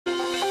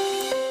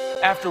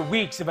After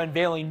weeks of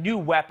unveiling new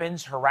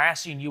weapons,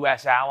 harassing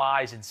U.S.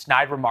 allies, and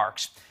snide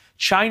remarks,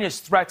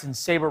 China's threats and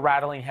saber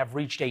rattling have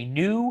reached a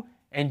new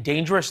and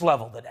dangerous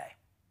level today.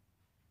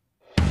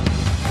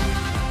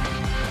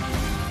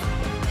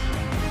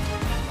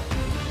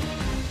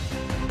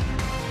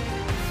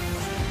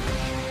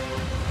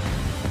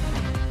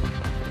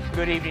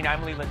 Good evening,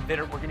 I'm Leland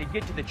Vittert. We're going to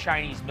get to the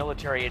Chinese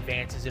military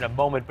advances in a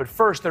moment, but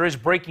first, there is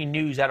breaking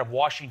news out of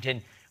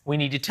Washington we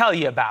need to tell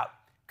you about.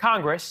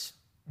 Congress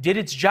did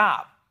its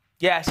job.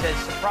 Yes, as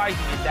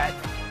surprising as that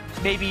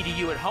may be to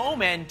you at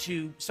home and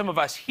to some of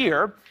us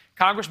here,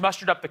 Congress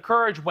mustered up the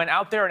courage, went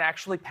out there and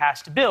actually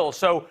passed a bill.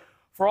 So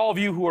for all of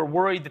you who are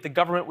worried that the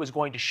government was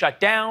going to shut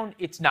down,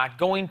 it's not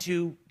going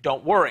to.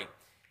 Don't worry.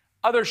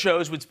 Other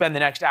shows would spend the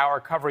next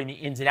hour covering the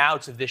ins and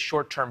outs of this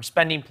short-term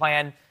spending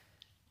plan.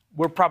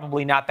 We're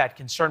probably not that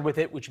concerned with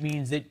it, which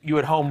means that you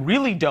at home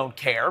really don't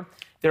care.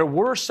 There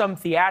were some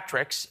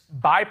theatrics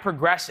by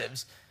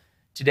progressives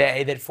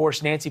today that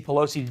forced Nancy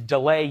Pelosi to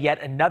delay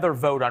yet another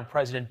vote on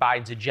President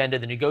Biden's agenda.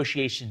 The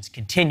negotiations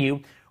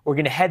continue. We're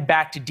going to head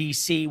back to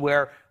D.C.,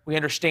 where we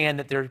understand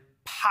that there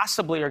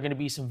possibly are going to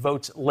be some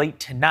votes late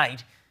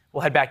tonight.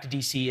 We'll head back to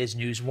D.C. as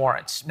news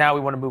warrants. Now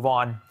we want to move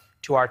on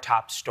to our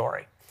top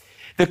story.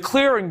 The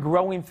clear and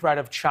growing threat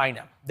of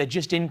China that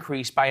just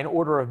increased by an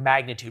order of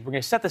magnitude. We're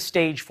going to set the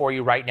stage for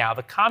you right now.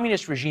 The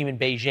communist regime in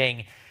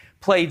Beijing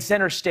played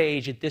center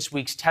stage at this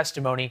week's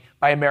testimony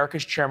by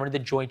America's chairman of the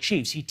Joint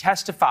Chiefs. He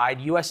testified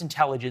U.S.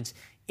 intelligence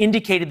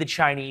indicated the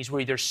Chinese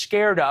were either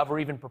scared of or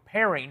even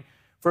preparing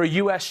for a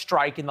U.S.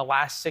 strike in the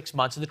last 6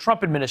 months of the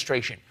Trump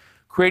administration,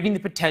 creating the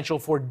potential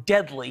for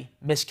deadly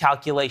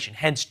miscalculation.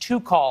 Hence, two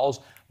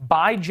calls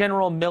by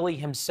General Milley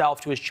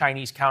himself to his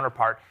Chinese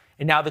counterpart.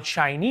 And now the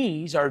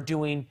Chinese are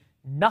doing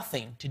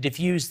nothing to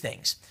defuse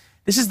things.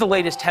 This is the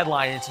latest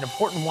headline, and it's an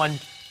important one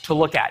to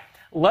look at.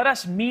 Let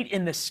us meet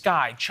in the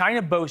sky.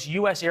 China boasts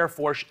U.S. Air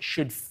Force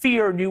should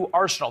fear new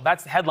arsenal.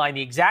 That's the headline.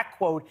 The exact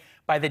quote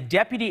by the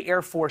Deputy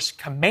Air Force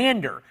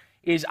Commander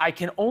is, "I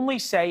can only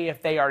say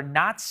if they are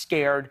not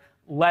scared,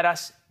 let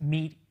us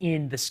meet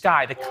in the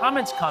sky." The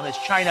comments come as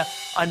China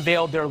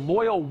unveiled their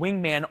Loyal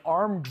Wingman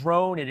armed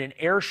drone at an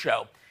air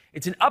show.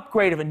 It's an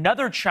upgrade of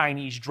another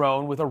Chinese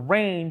drone with a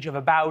range of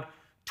about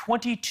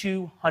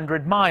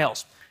 2,200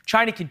 miles.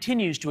 China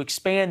continues to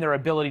expand their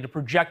ability to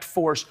project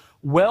force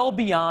well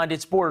beyond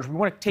its borders. We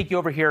want to take you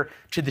over here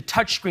to the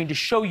touchscreen to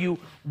show you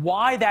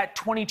why that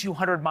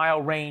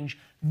 2,200-mile range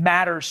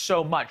matters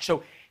so much.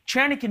 So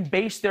China can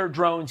base their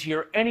drones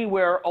here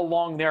anywhere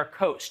along their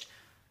coast.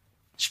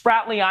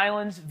 Spratly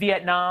Islands,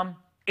 Vietnam,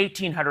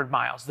 1,800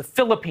 miles. The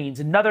Philippines,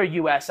 another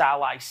U.S.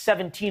 ally,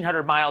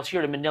 1,700 miles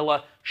here to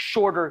Manila,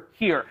 shorter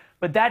here.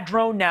 But that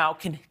drone now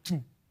can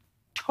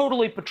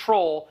totally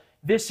patrol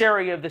this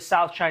area of the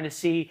South China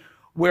Sea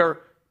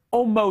where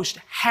almost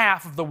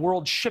half of the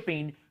world's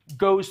shipping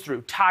goes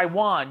through.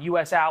 Taiwan,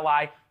 U.S.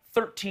 ally,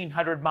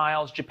 1,300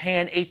 miles.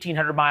 Japan,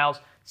 1,800 miles.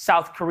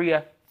 South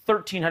Korea,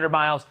 1,300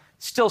 miles.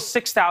 Still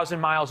 6,000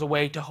 miles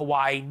away to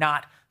Hawaii,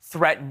 not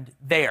threatened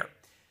there.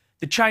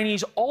 The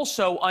Chinese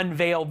also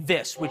unveiled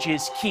this, which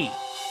is key.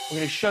 We're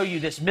going to show you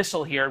this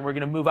missile here, and we're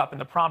going to move up in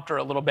the prompter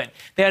a little bit.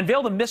 They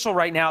unveiled a missile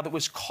right now that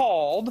was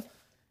called, do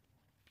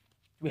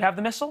we have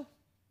the missile?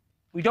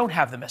 We don't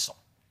have the missile,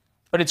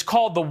 but it's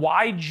called the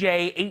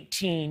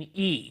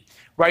YJ-18E,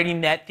 writing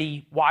that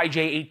the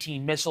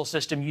YJ-18 missile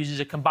system uses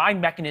a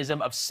combined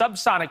mechanism of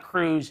subsonic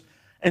cruise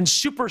and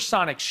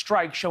supersonic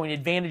strike, showing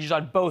advantages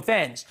on both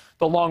ends: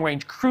 the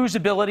long-range cruise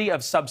ability of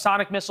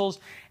subsonic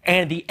missiles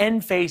and the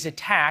end-phase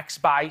attacks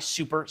by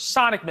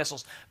supersonic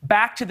missiles.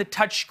 Back to the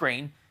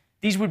touchscreen,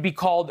 these would be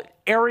called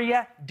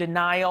area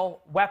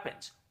denial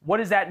weapons. What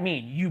does that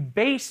mean? You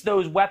base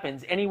those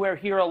weapons anywhere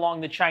here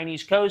along the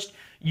Chinese coast.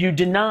 You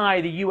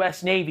deny the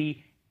U.S.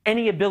 Navy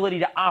any ability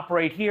to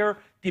operate here,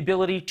 the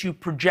ability to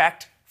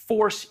project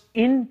force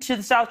into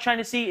the South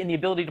China Sea, and the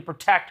ability to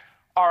protect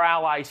our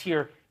allies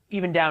here,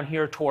 even down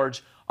here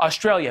towards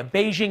Australia.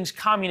 Beijing's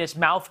communist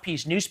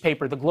mouthpiece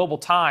newspaper, the Global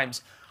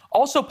Times,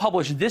 also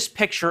published this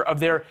picture of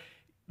their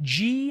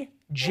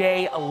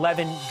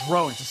GJ-11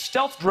 drone. It's a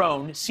stealth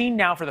drone seen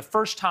now for the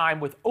first time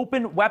with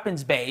open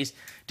weapons bays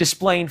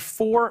displaying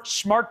 4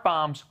 smart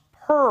bombs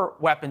per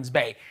weapons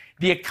bay.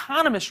 The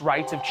Economist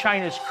writes of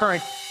China's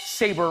current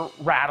saber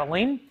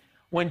rattling.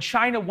 When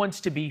China wants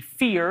to be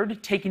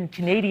feared, taking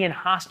Canadian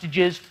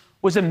hostages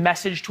was a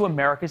message to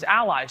America's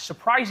allies.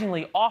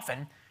 Surprisingly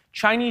often,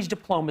 Chinese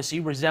diplomacy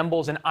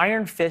resembles an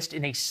iron fist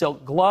in a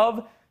silk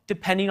glove,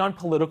 depending on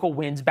political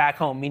winds back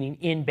home, meaning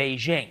in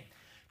Beijing.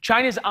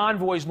 China's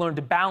envoys learned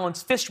to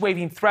balance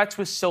fist-waving threats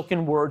with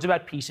silken words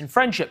about peace and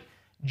friendship.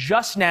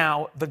 Just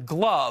now, the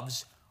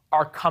gloves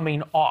are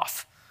coming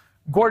off.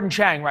 Gordon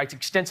Chang writes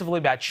extensively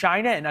about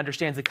China and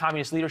understands the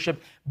communist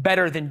leadership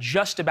better than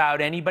just about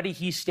anybody.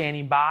 He's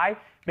standing by.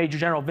 Major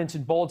General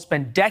Vincent Bold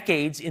spent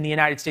decades in the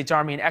United States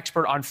Army, an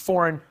expert on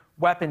foreign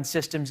weapon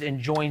systems, and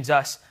joins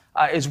us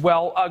as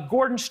well.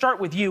 Gordon, start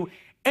with you.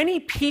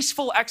 Any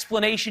peaceful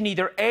explanation,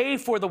 either A,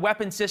 for the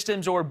weapon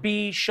systems, or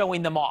B,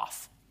 showing them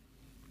off?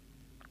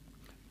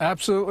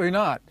 Absolutely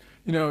not.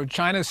 You know,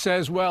 China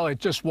says, well, it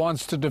just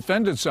wants to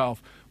defend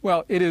itself.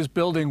 Well, it is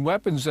building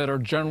weapons that are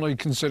generally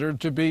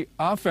considered to be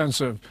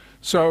offensive.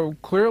 So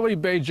clearly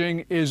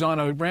Beijing is on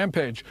a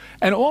rampage.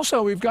 And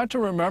also, we've got to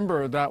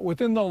remember that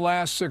within the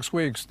last 6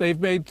 weeks, they've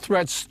made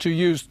threats to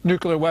use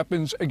nuclear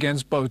weapons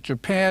against both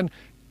Japan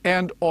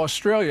and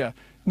Australia,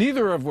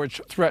 neither of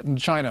which threatened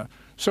China.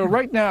 So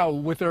right now,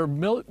 with their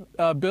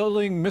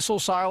building missile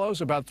silos,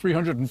 about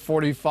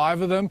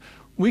 345 of them,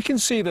 we can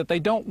see that they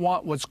don't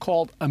want what's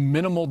called a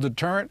minimal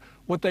deterrent.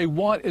 What they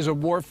want is a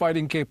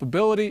war-fighting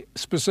capability,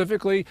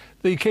 specifically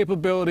the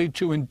capability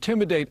to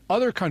intimidate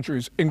other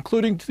countries,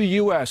 including the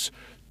U.S.,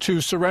 to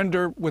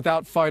surrender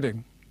without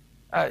fighting.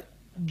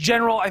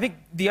 General, I think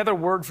the other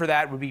word for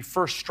that would be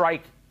first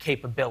strike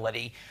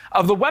capability.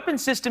 Of the weapon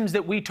systems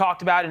that we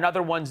talked about and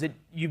other ones that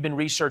you've been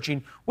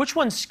researching, which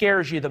one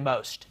scares you the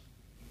most?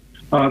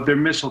 Their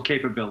missile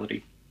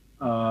capability.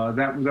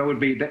 That would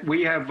be that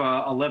we have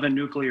 11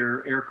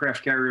 nuclear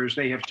aircraft carriers.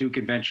 They have 2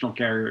 conventional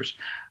carriers.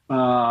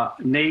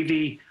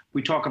 Navy,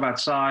 we talk about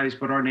size,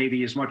 but our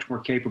Navy is much more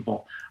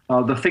capable.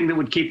 The thing that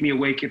would keep me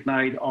awake at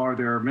night are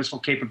their missile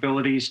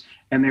capabilities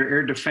and their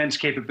air defense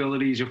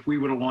capabilities if we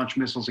were to launch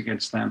missiles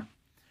against them.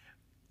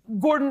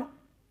 Gordon,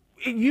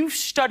 you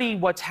study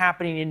what's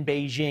happening in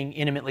Beijing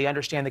intimately,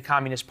 understand the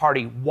Communist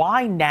Party.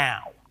 Why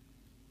now?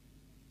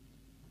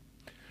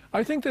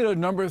 I think that a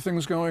number of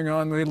things going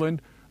on,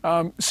 Leland.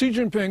 Xi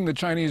Jinping, the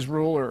Chinese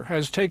ruler,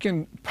 has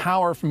taken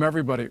power from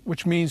everybody,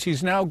 which means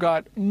he's now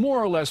got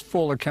more or less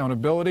full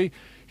accountability.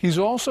 He's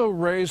also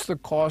raised the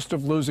cost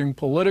of losing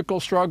political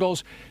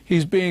struggles.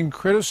 He's being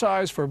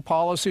criticized for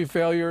policy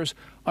failures.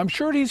 I'm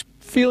sure he's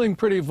feeling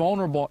pretty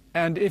vulnerable.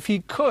 And if he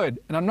could,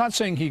 and I'm not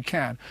saying he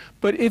can,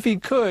 but if he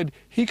could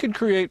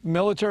create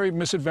military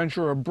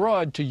misadventure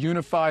abroad to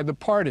unify the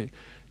party.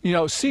 You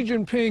know, Xi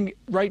Jinping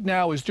right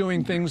now is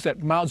doing things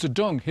that Mao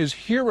Zedong, his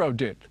hero,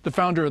 did, the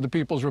founder of the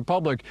People's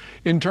Republic,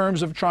 in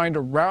terms of trying to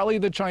rally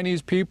the Chinese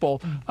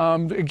people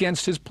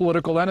against his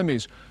political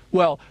enemies.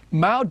 Well,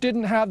 Mao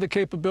didn't have the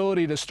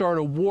capability to start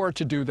a war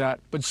to do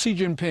that, but Xi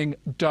Jinping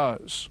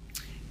does.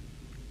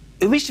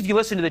 At least if you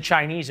listen to the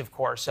Chinese, of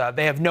course,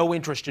 they have no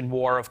interest in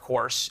war, of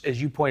course,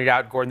 as you pointed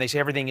out, Gordon. They say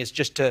everything is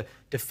just to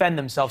defend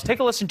themselves.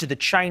 Take a listen to the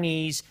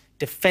Chinese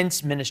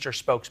defense minister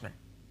spokesman.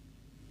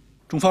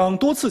 中方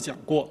多次讲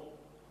过，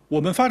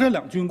我们发展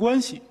两军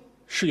关系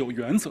是有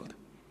原则的，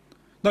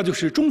那就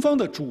是中方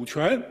的主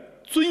权、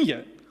尊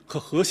严和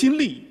核心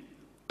利益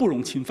不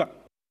容侵犯。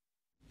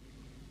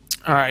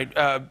All right.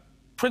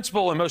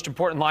 Principal and most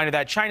important line of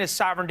that, China's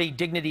sovereignty,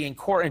 dignity, and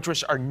core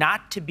interests are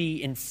not to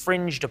be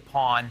infringed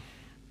upon.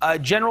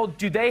 General,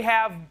 do they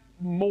have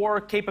more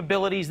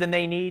capabilities than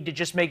they need to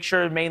just make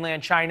sure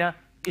mainland China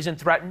isn't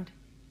threatened?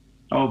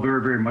 Oh,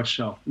 very, very much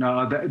so.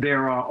 No,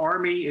 their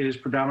army is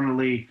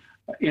predominantly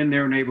in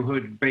their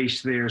neighborhood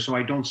based there, so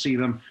I don't see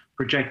them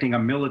projecting a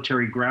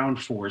military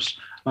ground force.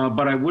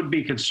 But I would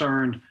be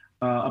concerned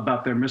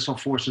about their missile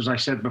force, as I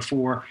said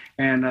before,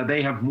 and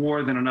they have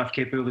more than enough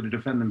capability to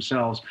defend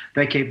themselves.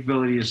 That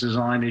capability is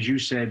designed, as you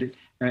said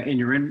in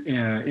your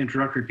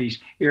introductory piece,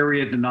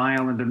 area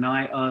denial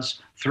and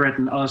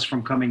threaten us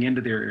from coming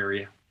into their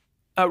area.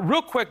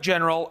 Real quick,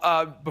 General,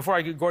 before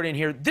I get Gordon in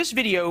here, this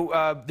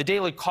video, the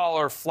Daily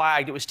Caller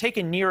flagged, it was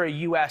taken near a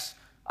U.S.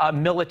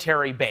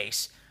 Military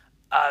base.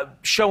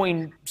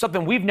 Showing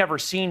something we've never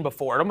seen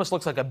before. It almost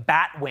looks like a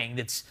bat wing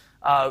that's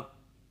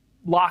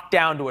locked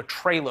down to a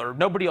trailer.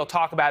 Nobody will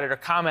talk about it or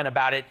comment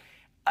about it.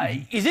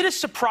 Is it a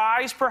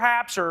surprise,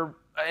 perhaps, or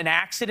an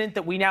accident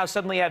that we now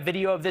suddenly have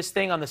video of this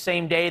thing on the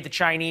same day the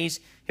Chinese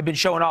have been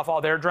showing off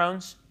all their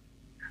drones?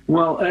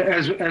 Well,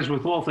 as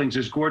with all things,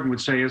 as Gordon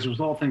would say, as with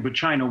all things with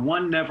China,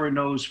 one never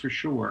knows for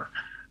sure.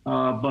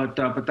 But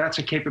that's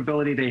a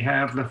capability they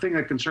have. The thing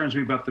that concerns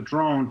me about the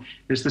drone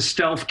is the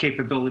stealth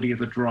capability of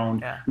the drone.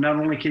 Yeah. Not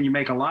only can you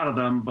make a lot of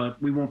them, but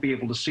we won't be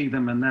able to see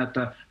them, and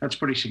that's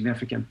pretty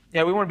significant.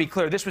 Yeah, we want to be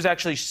clear. This was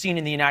actually seen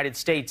in the United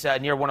States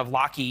near one of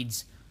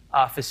Lockheed's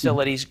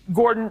facilities.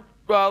 Gordon,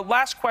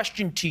 last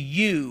question to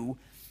you.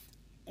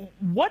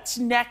 What's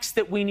next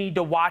that we need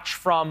to watch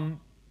from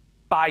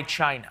by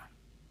China?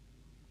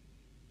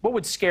 What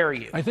would scare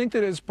you? I think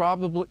that it's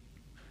probably...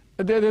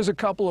 There's a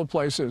couple of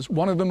places.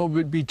 One of them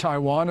would be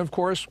Taiwan, of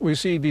course. We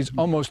see these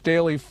almost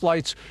daily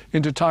flights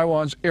into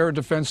Taiwan's Air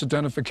Defense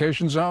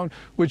Identification Zone,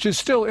 which is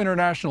still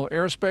international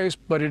airspace,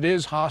 but it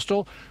is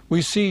hostile.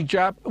 We see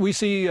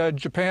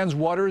Japan's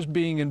waters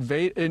being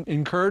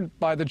incurred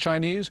by the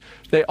Chinese.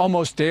 They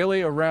almost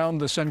daily around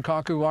the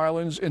Senkaku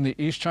Islands in the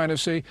East China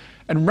Sea.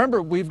 And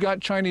remember, we've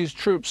got Chinese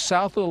troops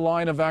south of the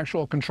line of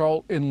actual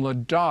control in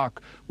Ladakh,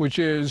 which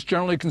is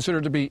generally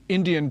considered to be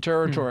Indian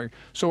territory.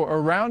 So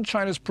around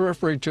China's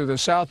periphery to the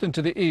south and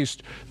to the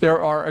east,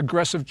 there are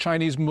aggressive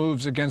Chinese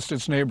moves against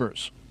its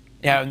neighbors.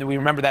 Yeah, and we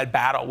remember that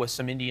battle with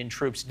some Indian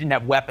troops. It didn't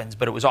have weapons,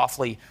 but it was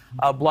awfully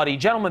bloody.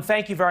 Gentlemen,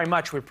 thank you very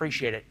much. We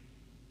appreciate it.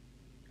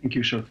 Thank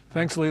you, sir.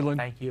 Thanks, Leland.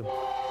 Thank you.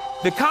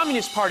 The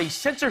Communist Party's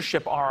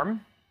censorship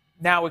arm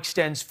now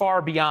extends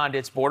far beyond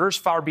its borders,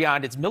 far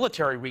beyond its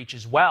military reach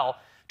as well,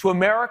 to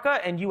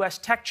America, and U.S.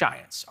 tech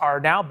giants are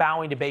now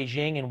bowing to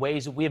Beijing in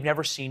ways that we have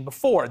never seen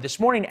before. This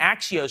morning,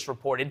 Axios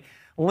reported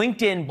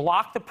LinkedIn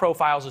blocked the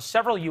profiles of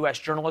several U.S.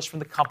 journalists from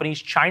the company's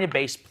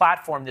China-based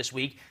platform this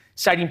week,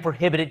 citing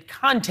prohibited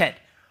content.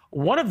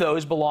 One of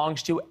those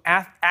belongs to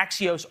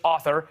Axios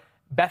author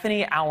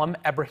Bethany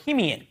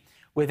Alam-Ebrahimian.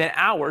 Within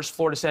hours,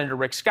 Florida Senator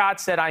Rick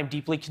Scott said, "I'm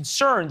deeply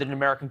concerned that an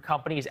American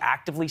company is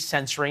actively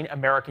censoring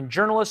American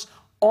journalists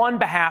on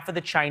behalf of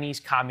the Chinese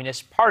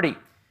Communist Party."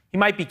 He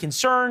might be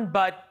concerned,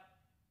 but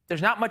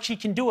there's not much he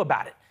can do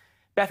about it.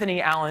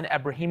 Bethany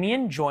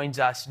Alam-Ebrahimian joins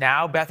us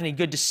now. Bethany,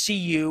 good to see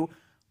you.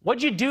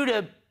 What'd you do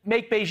to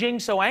make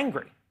Beijing so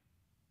angry?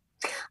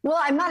 Well,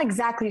 I'm not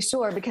exactly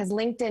sure because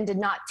LinkedIn did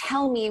not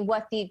tell me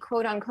what the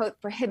quote unquote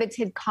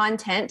prohibited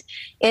content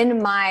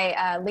in my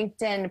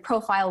LinkedIn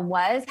profile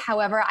was.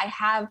 However, I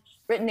have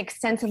written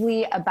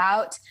extensively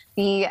about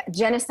the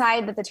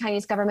genocide that the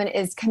Chinese government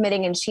is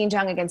committing in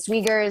Xinjiang against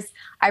Uyghurs.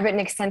 I've written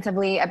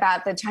extensively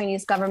about the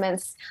Chinese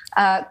government's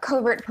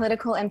covert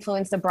political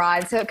influence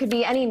abroad. So it could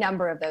be any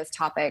number of those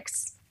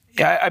topics.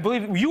 Yeah, I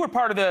believe you were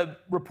part of the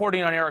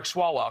reporting on Eric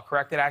Swalwell,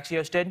 correct, that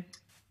Axios did?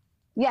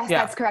 Yes,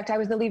 that's correct. I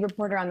was the lead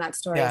reporter on that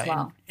story as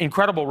well.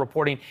 Incredible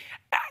reporting.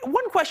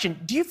 One question,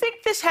 do you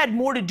think this had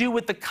more to do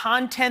with the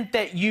content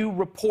that you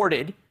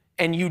reported,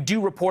 and you do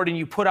report and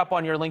you put up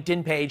on your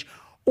LinkedIn page,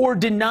 or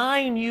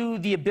denying you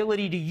the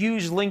ability to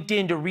use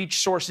LinkedIn to reach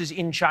sources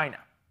in China?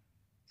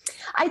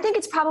 I think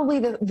it's probably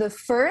the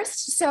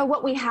first. So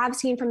what we have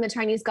seen from the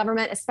Chinese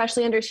government,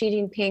 especially under Xi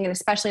Jinping and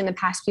especially in the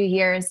past few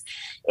years,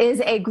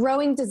 is a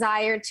growing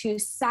desire to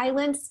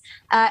silence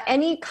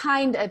any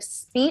kind of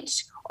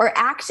speech or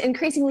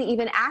increasingly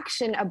even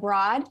action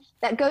abroad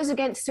that goes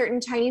against certain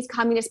Chinese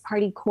Communist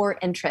Party core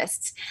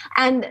interests.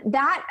 And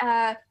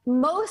that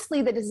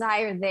mostly the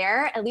desire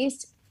there, at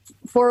least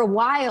for a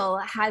while,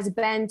 has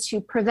been to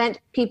prevent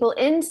people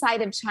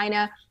inside of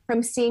China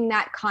from seeing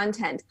that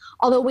content.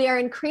 Although we are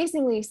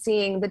increasingly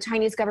seeing the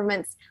Chinese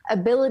government's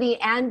ability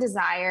and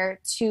desire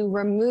to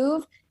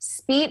remove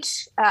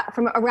speech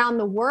from around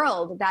the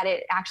world that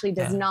it actually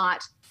does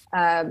not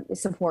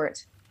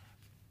support.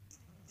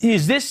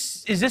 Is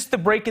this the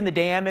break in the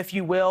dam, if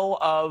you will,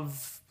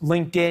 of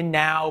LinkedIn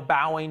now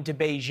bowing to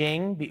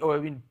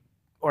Beijing,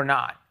 or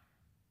not?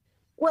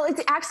 Well,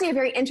 it's actually a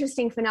very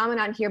interesting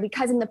phenomenon here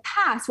because in the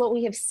past, what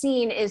we have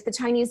seen is the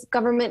Chinese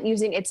government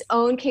using its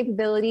own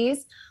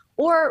capabilities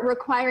or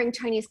requiring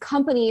Chinese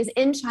companies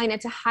in China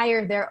to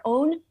hire their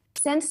own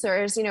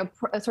censors,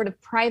 a sort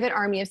of private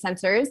army of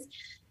censors,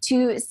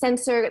 to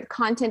censor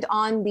content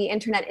on the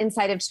internet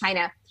inside of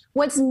China.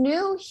 What's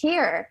new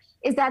here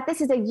is that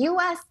this is a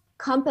U.S.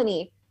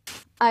 company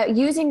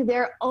using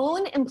their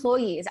own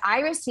employees. I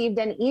received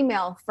an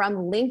email from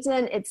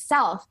LinkedIn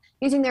itself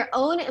using their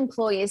own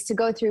employees to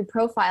go through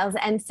profiles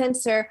and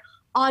censor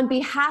on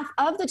behalf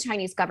of the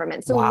Chinese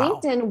government. So wow.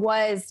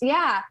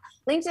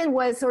 LinkedIn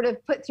was sort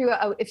of put through,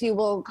 if you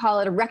will call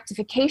it a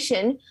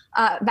rectification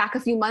back a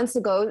few months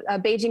ago.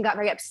 Beijing got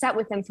very upset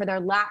with them for their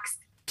lax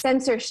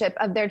censorship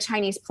of their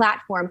Chinese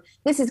platform.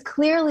 This is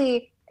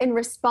clearly in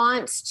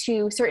response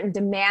to certain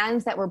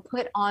demands that were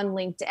put on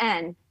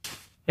LinkedIn.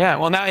 Yeah,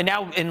 well, now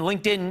in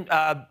LinkedIn,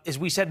 as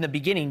we said in the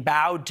beginning,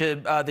 bowed to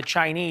the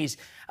Chinese.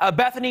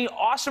 Bethany,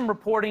 awesome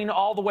reporting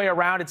all the way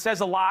around. It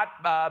says a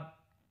lot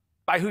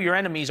by who your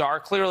enemies are,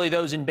 clearly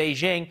those in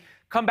Beijing.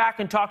 Come back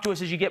and talk to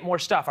us as you get more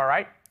stuff, all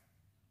right?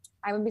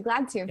 I would be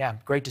glad to. Yeah,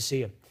 great to see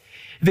you.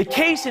 The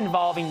case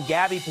involving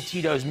Gabby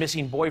Petito's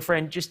missing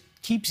boyfriend just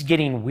keeps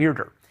getting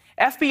weirder.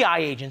 FBI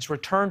agents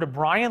returned to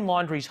Brian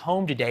Laundrie's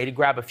home today to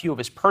grab a few of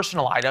his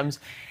personal items,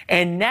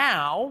 and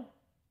now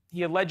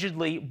he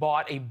allegedly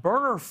bought a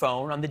burner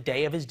phone on the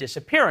day of his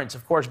disappearance.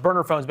 Of course,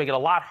 burner phones make it a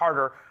lot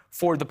harder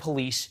for the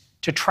police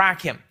to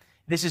track him.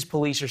 This is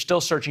police are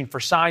still searching for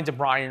signs of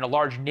Brian in a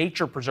large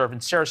nature preserve in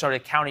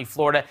Sarasota County,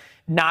 Florida,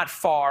 not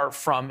far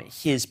from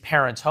his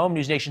parents' home.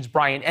 News Nation's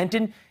Brian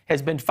Enton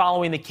has been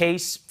following the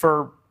case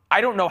for I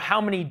don't know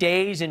how many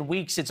days and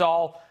weeks it's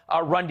all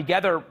run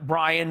together,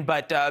 Brian,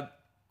 but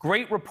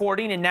great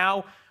reporting. And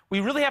now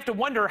we really have to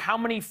wonder how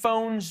many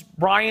phones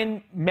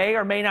Brian may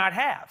or may not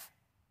have.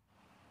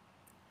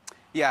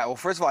 Yeah, well,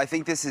 first of all, I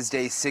think this is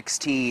day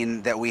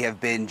 16 that we have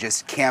been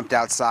just camped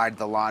outside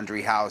the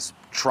Laundrie house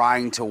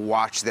trying to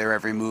watch their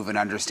every move and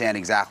understand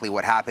exactly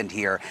what happened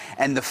here.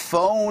 And the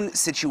phone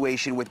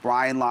situation with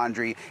Brian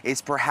Laundrie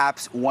is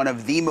perhaps one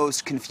of the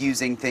most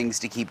confusing things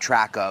to keep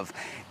track of.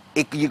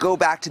 You go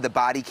back to the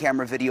body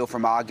camera video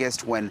from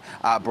August when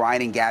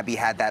Brian and Gabby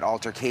had that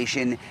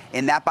altercation.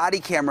 In that body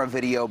camera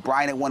video,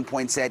 Brian at one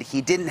point said he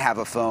didn't have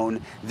a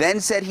phone,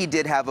 then said he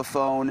did have a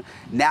phone.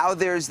 Now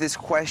there's this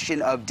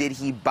question of did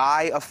he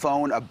buy a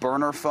phone, a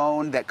burner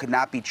phone that could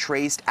not be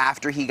traced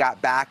after he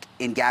got back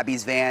in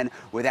Gabby's van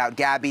without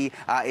Gabby.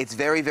 It's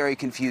very, very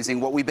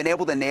confusing. What we've been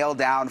able to nail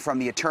down from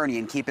the attorney,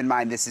 and keep in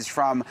mind this is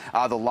from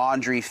the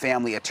Laundrie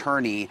family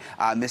attorney,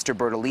 Mr.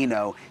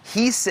 Bertolino,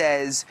 he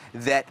says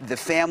that the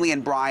family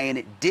and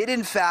Brian did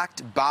in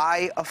fact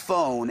buy a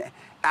phone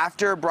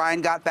after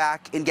Brian got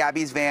back in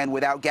Gabby's van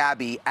without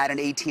Gabby at an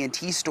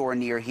AT&T store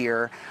near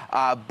here.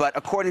 But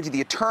according to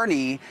the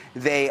attorney,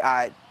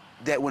 that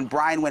when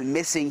Brian went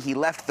missing, he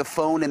left the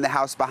phone in the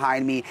house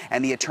behind me,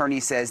 and the attorney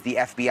says the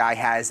FBI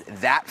has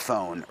that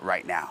phone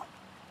right now.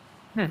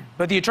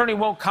 But the attorney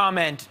won't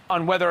comment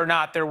on whether or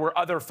not there were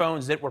other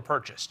phones that were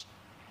purchased.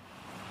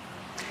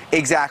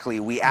 Exactly.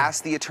 We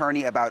asked the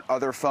attorney about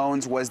other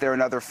phones. Was there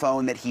another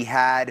phone that he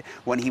had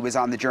when he was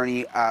on the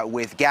journey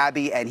with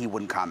Gabby? And he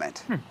wouldn't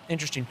comment.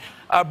 Interesting.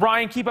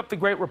 Brian, keep up the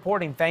great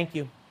reporting. Thank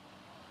you.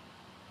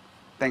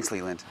 Thanks,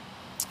 Leland.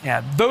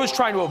 Yeah, those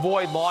trying to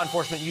avoid law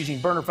enforcement using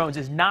burner phones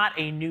is not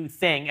a new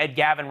thing. Ed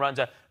Gavin runs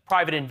a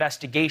private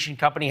investigation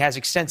company, has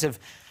extensive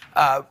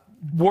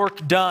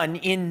work done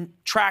in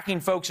tracking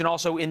folks and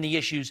also in the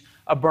issues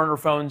of burner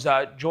phones.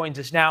 Joins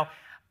us now.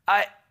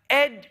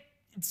 Ed,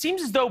 it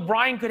seems as though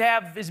Brian could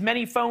have as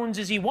many phones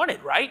as he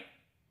wanted, right?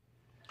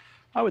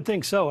 I would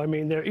think so. I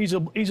mean, they're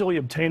easily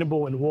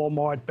obtainable in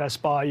Walmart,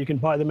 Best Buy. You can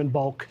buy them in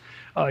bulk.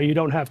 You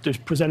don't have to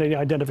present any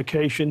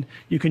identification.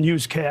 You can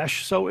use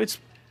cash. So it's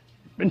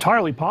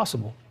entirely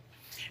possible.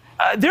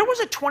 There was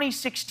a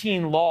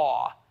 2016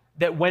 law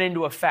that went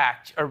into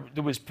effect, or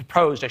that was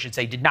proposed, I should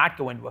say, did not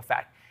go into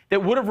effect,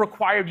 that would have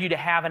required you to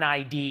have an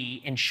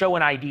ID and show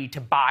an ID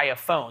to buy a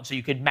phone. So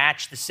you could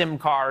match the SIM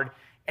card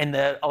and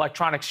the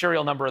electronic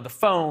serial number of the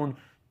phone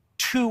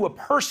to a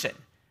person.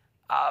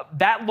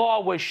 That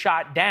law was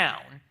shot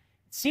down.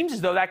 It seems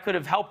as though that could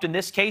have helped in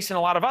this case and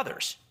a lot of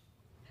others.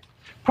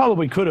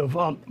 Probably could have.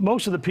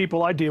 Most of the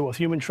people I deal with,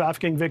 human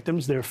trafficking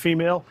victims, they're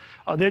female.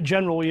 They're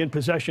generally in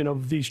possession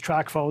of these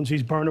track phones,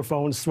 these burner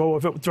phones,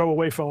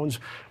 throwaway phones,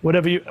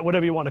 whatever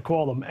you want to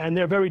call them. And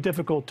they're very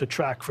difficult to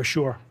track for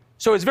sure.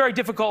 So it's very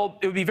difficult.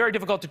 It would be very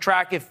difficult to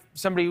track if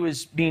somebody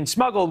was being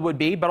smuggled would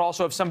be, but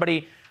also if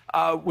somebody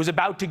was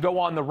about to go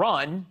on the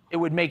run, it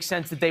would make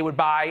sense that they would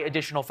buy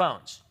additional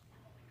phones.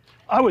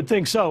 I would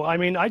think so. I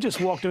mean, I just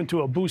walked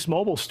into a Boost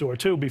Mobile store,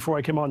 too, before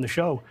I came on the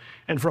show.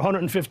 And for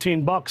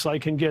 $115, I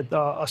can get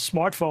a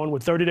smartphone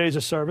with 30 days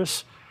of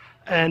service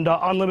and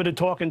unlimited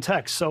talk and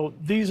text. So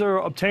these are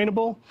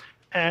obtainable,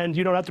 and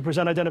you don't have to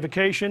present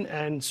identification.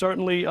 And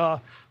certainly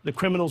the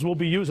criminals will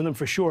be using them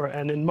for sure.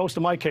 And in most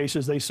of my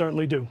cases, they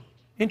certainly do.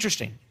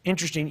 Interesting.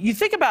 Interesting. You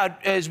think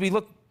about, as we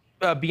look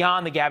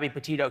beyond the Gabby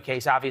Petito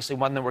case, obviously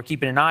one that we're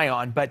keeping an eye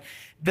on, but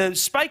the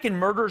spike in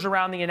murders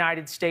around the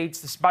United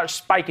States, the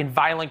spike in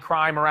violent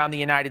crime around the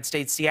United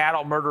States,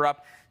 Seattle murder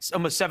up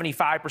almost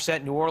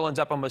 75%, New Orleans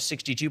up almost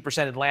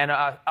 62%,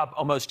 Atlanta up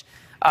almost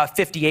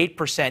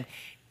 58%.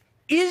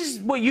 Is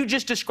what you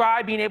just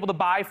described, being able to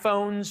buy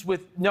phones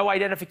with no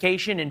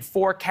identification and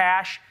for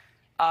cash,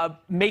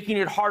 making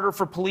it harder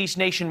for police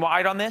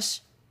nationwide on this?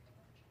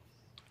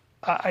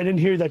 I didn't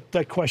hear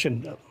that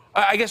question.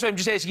 I guess what I'm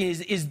just asking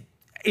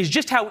is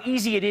just how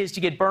easy it is to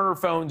get burner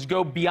phones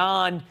go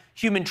beyond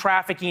human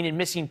trafficking and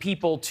missing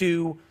people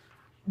to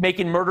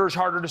making murders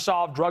harder to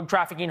solve, drug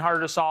trafficking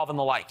harder to solve, and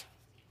the like.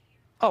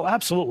 Oh,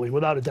 absolutely,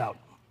 without a doubt.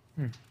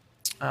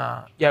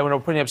 Yeah, we're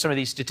putting up some of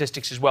these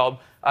statistics as well.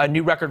 A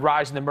new record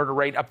rise in the murder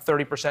rate, up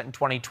 30% in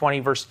 2020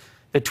 versus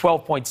the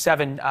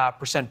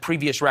 12.7%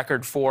 previous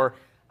record for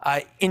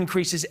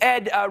increases.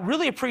 Ed,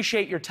 really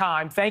appreciate your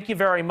time. Thank you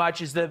very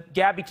much. As the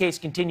Gabby case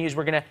continues,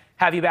 we're going to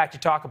have you back to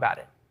talk about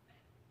it.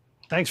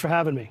 Thanks for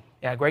having me.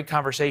 Yeah, great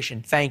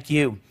conversation. Thank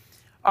you.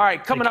 All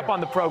right, coming up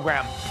on the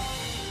program.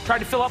 Tried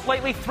to fill up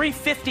lately,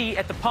 $3.50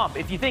 at the pump.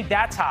 If you think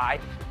that's high,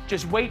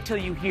 just wait till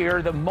you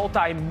hear the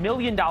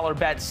multi-million-dollar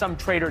bets some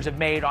traders have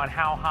made on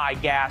how high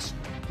gas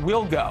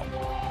will go.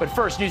 But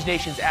first, News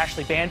Nation's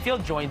Ashley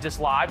Banfield joins us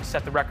live to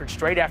set the record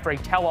straight after a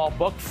tell-all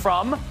book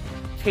from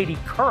Katie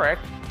Couric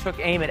took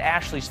aim at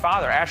Ashley's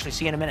father. Ashley,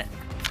 see you in a minute.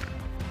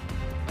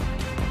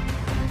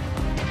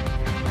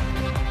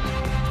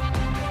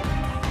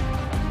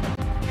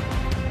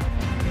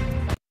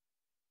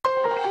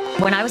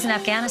 When I was in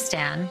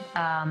Afghanistan,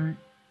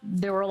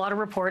 there were a lot of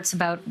reports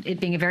about it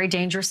being a very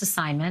dangerous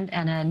assignment,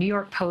 and a New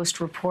York Post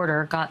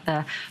reporter got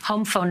the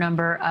home phone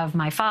number of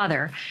my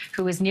father,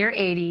 who was near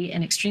 80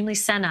 and extremely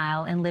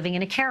senile and living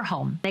in a care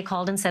home. They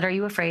called and said, "Are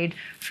you afraid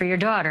for your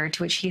daughter?"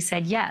 To which he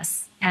said,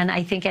 "Yes. And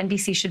I think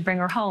NBC should bring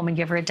her home and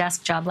give her a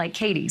desk job like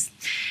Katie's."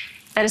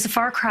 That is a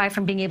far cry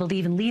from being able to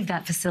even leave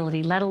that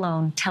facility, let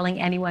alone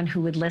telling anyone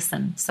who would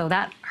listen. So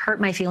that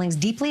hurt my feelings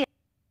deeply.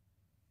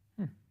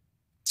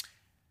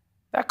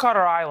 That caught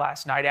our eye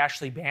last night.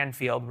 Ashley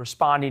Banfield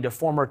responding to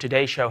former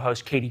Today Show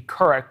host Katie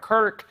Couric.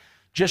 Couric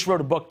just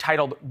wrote a book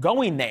titled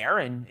Going There,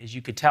 and as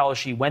you could tell,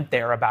 she went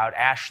there about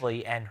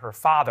Ashley and her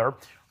father,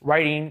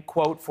 writing,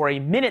 quote, "For a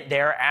minute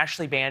there,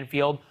 Ashley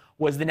Banfield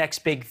was the next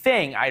big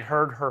thing. I'd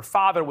heard her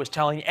father was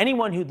telling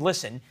anyone who'd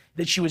listen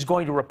that she was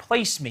going to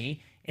replace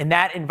me. In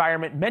that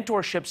environment,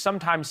 mentorship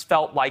sometimes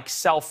felt like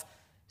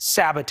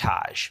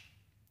self-sabotage."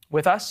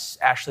 With us,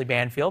 Ashley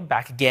Banfield,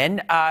 back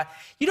again.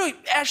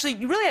 Ashley,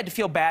 you really had to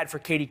feel bad for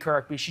Katie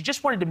Couric because she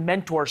just wanted to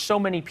mentor so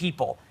many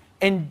people,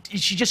 and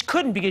she just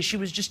couldn't because she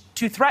was just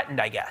too threatened,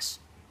 I guess.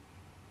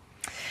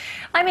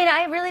 I mean,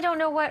 I really don't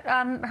know what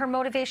her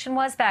motivation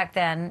was back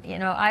then. You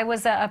know, I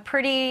was a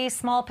pretty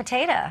small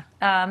potato,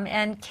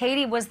 and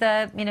Katie was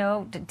the,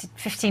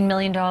 $15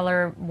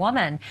 million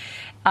woman.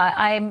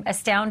 I'm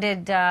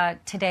astounded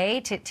today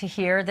to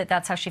hear that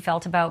that's how she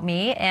felt about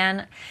me.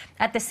 And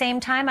at the same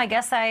time, I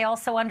guess I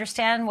also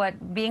understand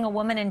what being a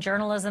woman in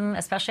journalism,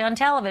 especially on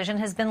television,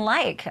 has been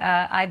like.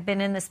 I've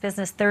been in this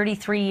business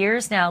 33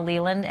 years now,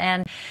 Leland,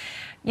 and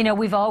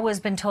we've always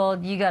been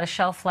told, you got a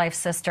shelf life,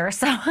 sister.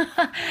 So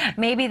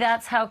maybe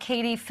that's how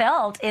Katie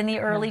felt in the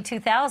early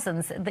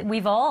 2000s.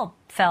 We've all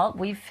felt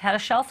we've had a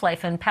shelf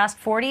life, and past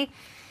 40,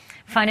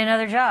 find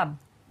another job.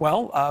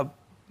 Well,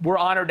 we're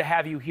honored to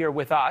have you here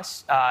with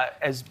us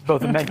as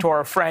both a mentor,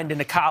 a friend,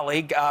 and a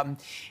colleague.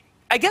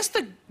 I guess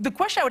the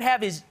question I would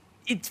have is,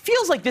 it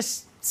feels like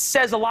this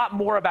says a lot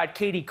more about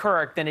Katie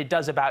Couric than it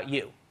does about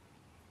you.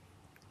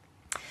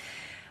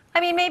 I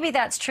mean, maybe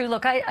that's true.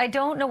 Look, I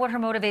don't know what her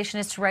motivation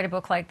is to write a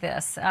book like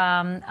this.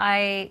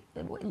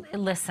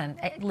 Listen,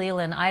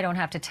 Leland, I don't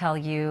have to tell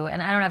you,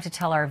 and I don't have to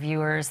tell our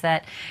viewers,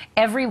 that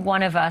every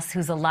one of us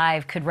who's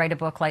alive could write a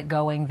book like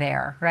Going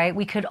There, right?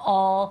 We could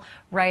all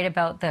write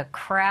about the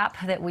crap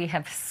that we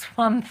have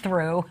swum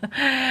through,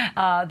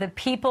 the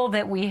people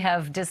that we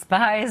have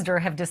despised or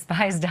have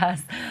despised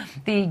us,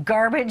 the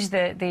garbage,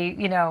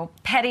 the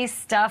petty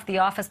stuff, the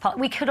office politics.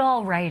 We could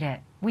all write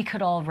it. We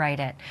could all write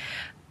it.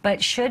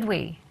 But should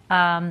we?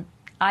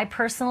 I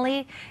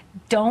personally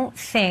don't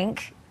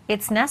think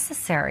it's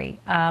necessary.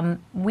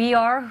 We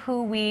are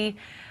who we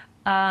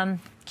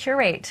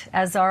curate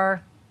as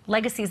our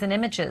legacies and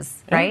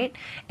images, right?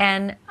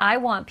 And I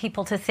want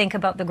people to think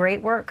about the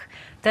great work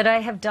that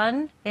I have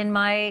done in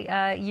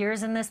my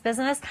years in this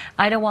business.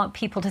 I don't want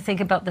people to think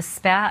about the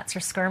spats or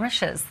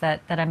skirmishes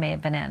that I may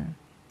have been in.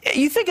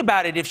 You think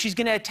about it, if she's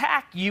going to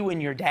attack you and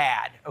your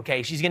dad,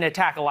 okay, she's going to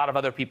attack a lot of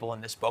other people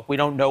in this book. We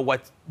don't know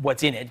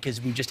what's in it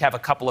because we just have a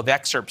couple of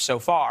excerpts so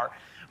far.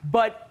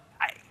 But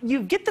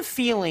you get the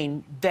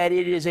feeling that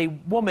it is a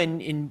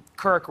woman in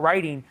Couric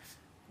writing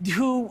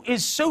who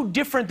is so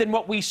different than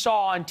what we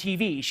saw on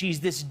TV. She's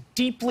this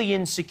deeply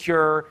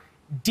insecure,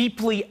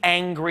 deeply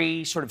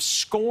angry, sort of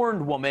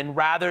scorned woman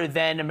rather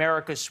than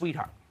America's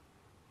sweetheart.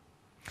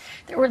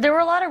 There were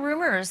a lot of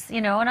rumors,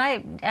 and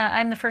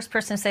I'm the first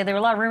person to say there were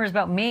a lot of rumors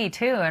about me,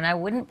 too, and I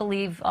wouldn't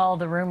believe all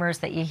the rumors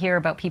that you hear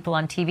about people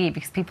on TV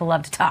because people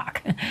love to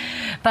talk.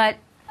 But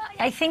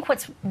I think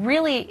what's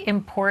really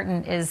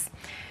important is,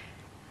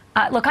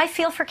 look, I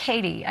feel for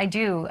Katie. I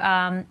do.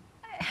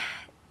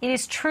 It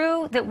is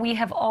true that we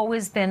have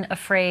always been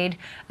afraid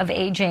of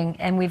aging,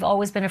 and we've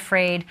always been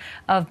afraid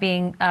of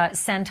being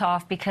sent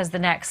off because the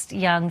next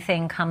young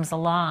thing comes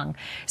along.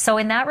 So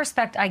in that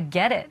respect, I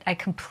get it. I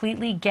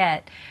completely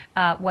get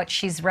what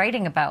she's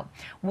writing about.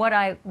 What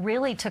I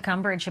really took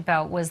umbrage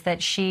about was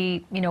that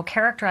she,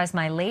 characterized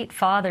my late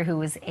father, who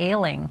was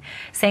ailing,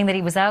 saying that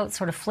he was out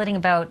sort of flitting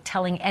about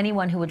telling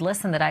anyone who would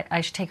listen that I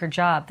should take her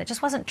job. That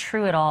just wasn't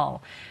true at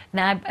all.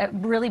 And it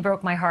really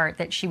broke my heart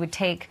that she would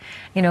take,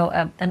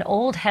 an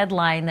old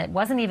headline that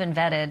wasn't even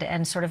vetted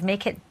and sort of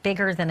make it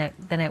bigger than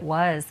it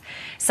was.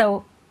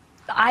 So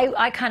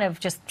I kind of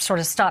just sort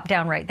of stopped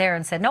down right there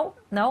and said, no,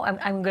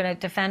 I'm going to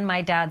defend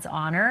my dad's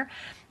honor.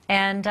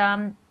 And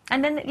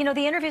then,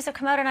 the interviews have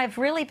come out, and I've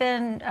really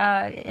been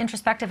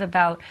introspective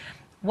about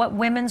what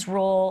women's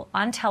role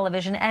on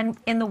television and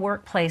in the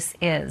workplace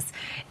is.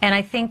 And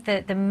I think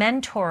that the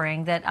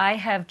mentoring that I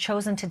have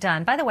chosen to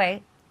done, by the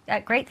way,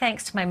 great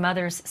thanks to my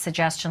mother's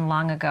suggestion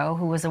long ago,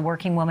 who was a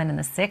working woman in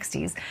the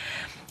 60s,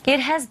 it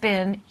has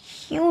been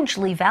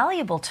hugely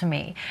valuable to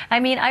me. I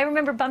mean, I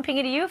remember bumping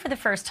into you for the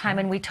first time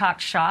and we talked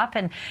shop,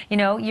 and,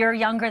 you're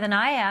younger than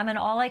I am, and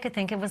all I could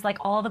think of was like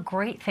all the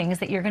great things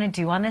that you're going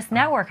to do on this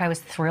network. I was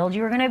thrilled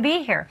you were going to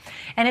be here.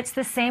 And it's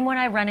the same when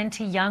I run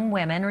into young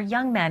women, or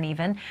young men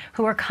even,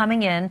 who are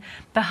coming in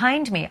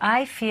behind me.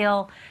 I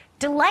feel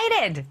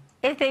delighted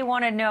if they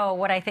want to know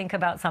what I think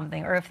about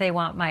something, or if they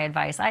want my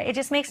advice. It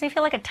just makes me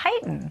feel like a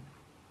titan.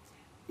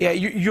 Yeah,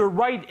 you're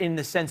right in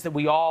the sense that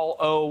we all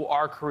owe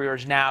our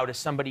careers now to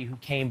somebody who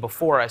came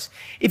before us.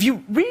 If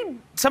you read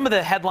some of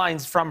the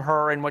headlines from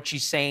her and what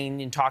she's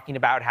saying and talking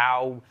about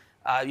how,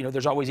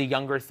 there's always a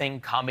younger thing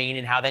coming,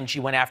 and how then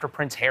she went after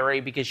Prince Harry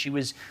because she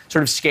was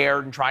sort of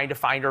scared and trying to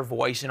find her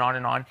voice, and on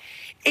and on.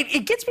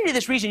 It gets me to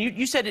this reason.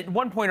 You said at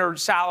one point her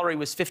salary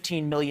was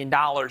 $15 million.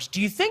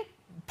 Do you think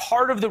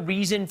part of the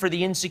reason for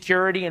the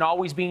insecurity and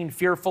always being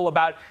fearful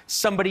about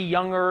somebody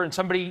younger and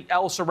somebody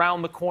else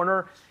around the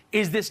corner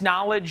is this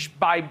knowledge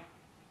by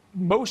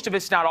most of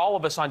us, not all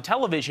of us, on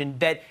television,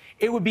 that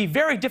it would be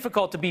very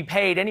difficult to be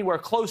paid anywhere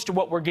close to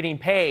what we're getting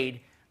paid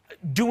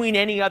doing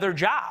any other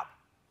job?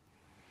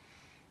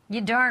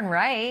 You're darn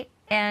right.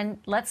 And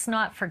let's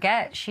not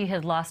forget, she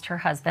had lost her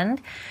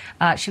husband.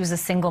 She was a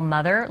single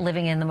mother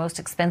living in the most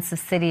expensive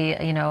city,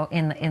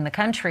 in the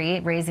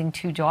country, raising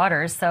 2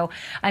 daughters. So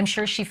I'm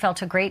sure she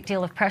felt a great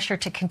deal of pressure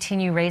to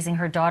continue raising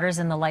her daughters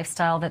in the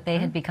lifestyle that they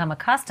had become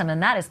accustomed,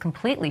 and that is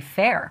completely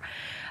fair.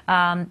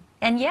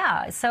 And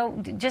yeah, so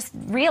just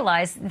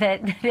realize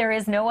that there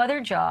is no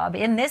other job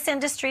in this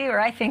industry, or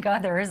I think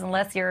others,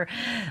 unless you're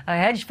a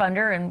hedge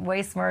funder and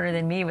way smarter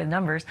than me with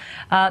numbers,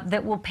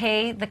 that will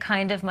pay the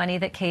kind of money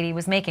that Katie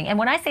was making. And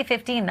when I say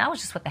 15, that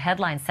was just what the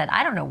headline said.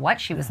 I don't know what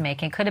she was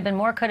making. Could have been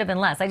more, could have been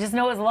less. I just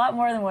know it was a lot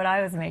more than what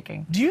I was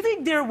making. Do you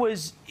think there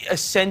was a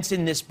sense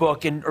in this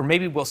book, and or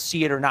maybe we'll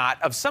see it or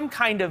not, of some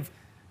kind of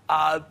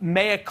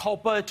mea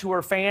culpa to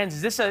her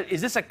fans? Is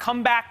this a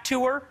comeback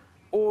to her?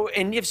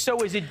 And if so,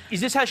 is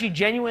this how she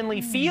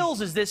genuinely feels?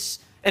 Is this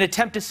an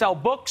attempt to sell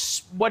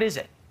books? What is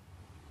it?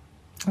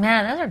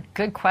 Man, those are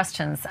good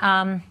questions.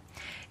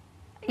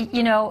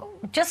 You know,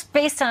 just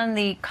based on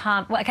the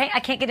well, I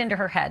can't get into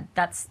her head.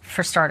 That's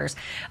for starters.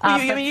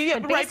 But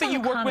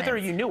you worked with her,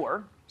 you knew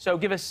her. So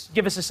give us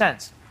a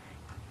sense.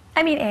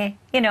 I mean,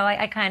 you know,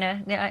 I kind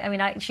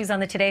of, she's on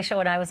the Today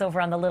Show, and I was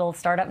over on the little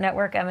startup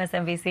network,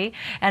 MSNBC,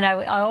 and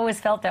I always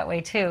felt that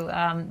way too.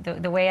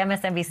 The way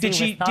MSNBC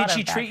was thought of. Did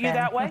she treat you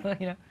that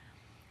way?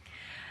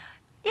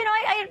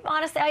 I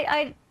honestly,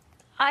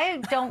 I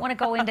don't want to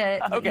go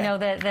into okay. you know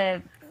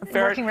the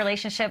working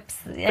relationships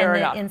and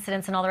the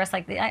incidents and all the rest.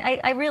 Like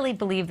I really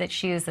believe that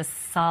she is a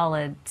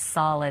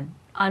solid,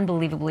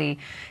 unbelievably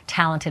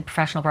talented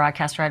professional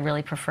broadcaster. I'd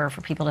really prefer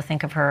for people to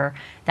think of her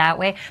that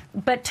way.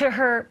 But to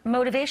her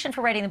motivation for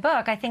writing the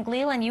book, I think,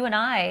 Leland, you and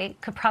I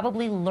could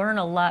probably learn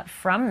a lot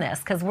from this,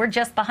 because we're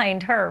just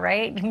behind her,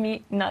 right?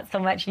 Me, not so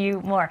much,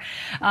 you more.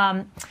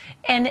 And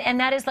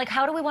that is like,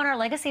 how do we want our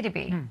legacy to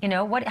be? You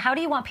know, how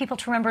do you want people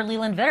to remember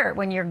Leland Vittert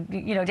when you're,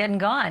 dead and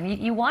gone?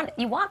 You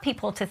want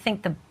people to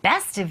think the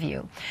best of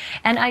you.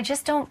 And I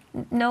just don't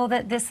know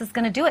that this is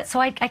going to do it. So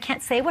I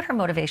can't say what her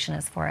motivation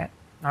is for it.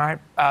 All right.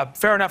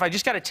 Fair enough. I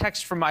just got a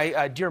text from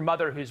my dear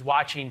mother who's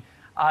watching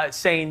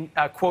saying,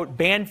 quote,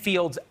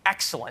 Banfield's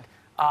excellent,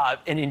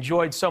 and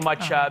enjoyed so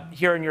much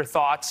hearing your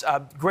thoughts.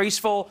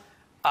 Graceful,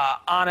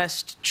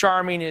 honest,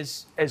 charming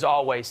as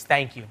always.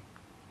 Thank you.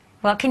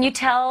 Well, can you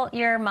tell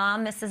your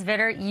mom, Mrs.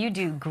 Vittert, you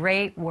do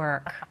great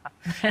work.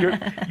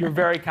 You're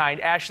very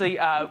kind. Ashley,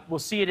 we'll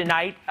see you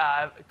tonight,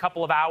 a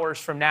couple of hours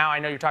from now. I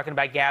know you're talking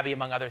about Gabby,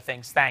 among other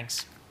things.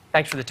 Thanks.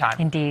 Thanks for the time.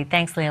 Indeed.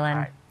 Thanks, Leland.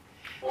 All right.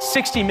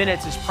 60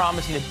 Minutes is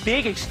promising a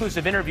big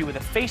exclusive interview with a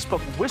Facebook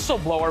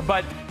whistleblower,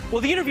 but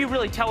will the interview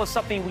really tell us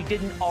something we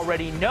didn't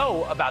already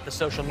know about the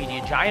social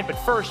media giant? But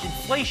first,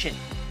 inflation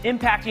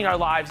impacting our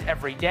lives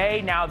every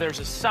day. Now there's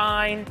a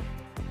sign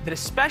that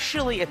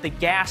especially at the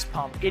gas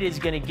pump, it is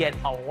going to get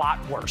a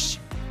lot worse.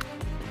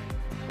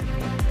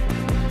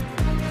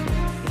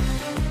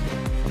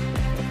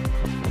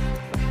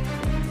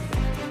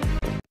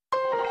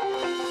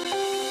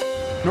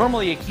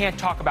 Normally, you can't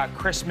talk about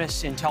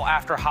Christmas until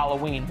after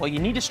Halloween. Well, you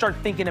need to start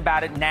thinking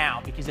about it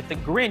now, because if the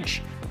Grinch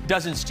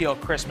doesn't steal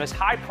Christmas,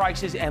 high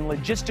prices and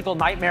logistical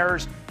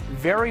nightmares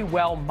very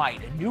well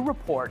might. A new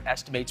report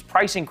estimates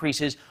price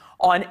increases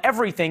on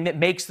everything that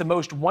makes the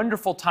most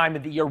wonderful time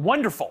of the year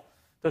wonderful.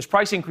 Those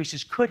price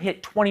increases could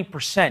hit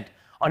 20%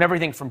 on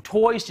everything from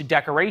toys to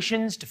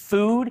decorations to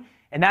food,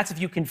 and that's if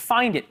you can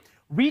find it.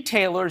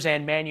 Retailers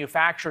and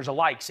manufacturers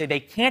alike say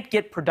they can't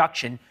get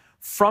production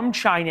from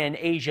China and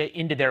Asia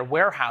into their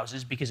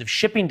warehouses because of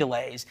shipping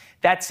delays.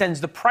 That sends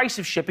the price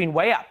of shipping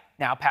way up,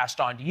 now passed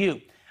on to you.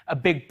 A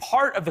big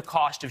part of the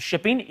cost of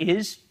shipping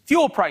is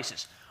fuel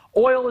prices.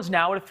 Oil is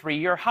now at a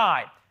 3-year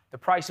high. The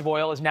price of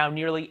oil is now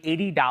nearly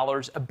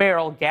 $80 a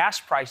barrel.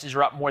 Gas prices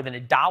are up more than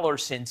 $1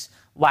 since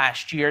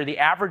last year. The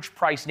average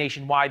price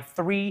nationwide,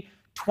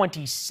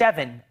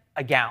 $3.27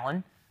 a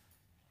gallon.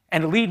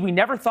 And a lead we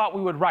never thought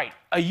we would write.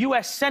 A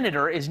U.S.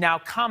 senator is now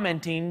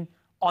commenting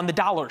on the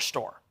dollar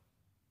store.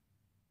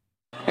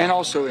 And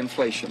also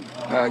inflation.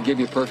 I'll give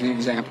you a perfect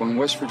example. In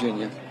West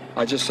Virginia,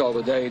 I just saw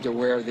today to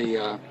where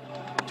the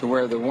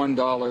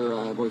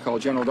 $1 what we call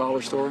General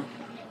Dollar Store,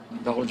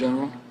 Dollar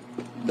General,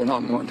 they're no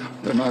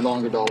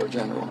longer Dollar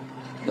General.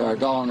 They're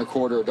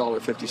 $1.25,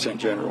 $1.50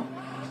 General.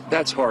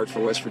 That's hard for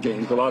West Virginia,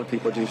 because a lot of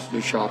people do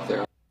shop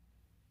there.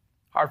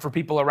 Hard for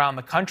people around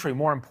the country.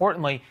 More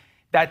importantly,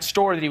 that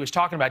store that he was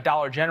talking about,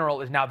 Dollar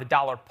General, is now the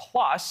Dollar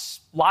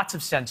Plus, lots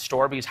of cents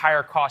store, because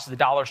higher costs of the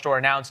dollar store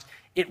announced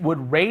it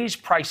would raise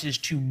prices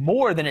to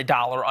more than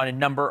 $1 on a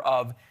number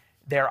of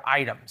their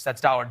items. That's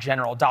Dollar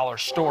General. Dollar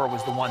Store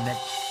was the one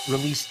that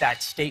released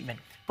that statement.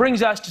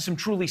 Brings us to some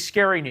truly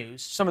scary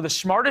news. Some of the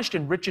smartest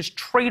and richest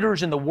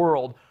traders in the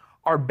world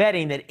are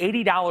betting that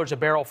 $80 a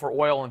barrel for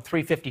oil and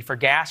 $3.50 for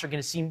gas are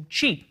going to seem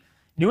cheap.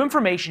 New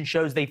information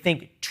shows they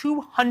think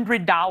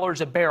 $200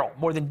 a barrel,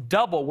 more than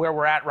double where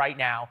we're at right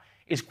now,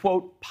 is,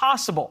 quote,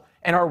 possible,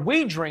 and are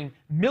wagering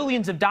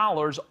millions of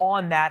dollars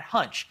on that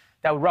hunch.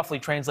 That would roughly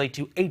translate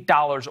to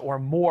 $8 or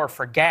more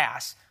for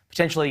gas.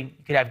 Potentially,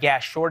 you could have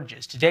gas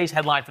shortages. Today's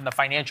headline from the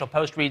Financial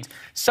Post reads,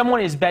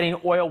 someone is betting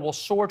oil will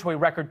soar to a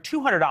record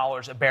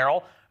 $200 a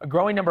barrel. A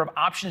growing number of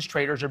options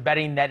traders are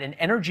betting that an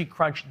energy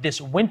crunch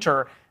this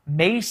winter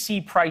may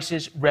see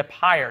prices rip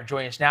higher.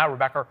 Joining us now,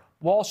 Rebecca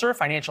Walser,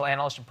 financial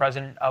analyst and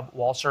president of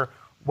Walser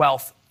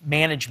Wealth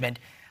Management.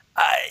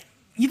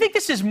 You think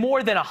this is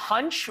more than a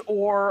hunch,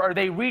 or are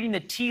they reading the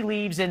tea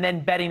leaves and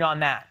then betting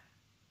on that?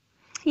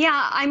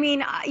 Yeah, I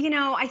mean,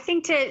 I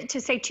think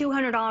to say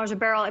 $200 a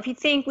barrel, if you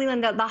think,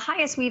 Leland, the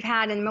highest we've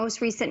had in most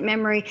recent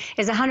memory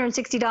is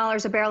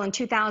 $160 a barrel in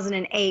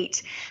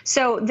 2008.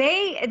 So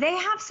they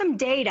have some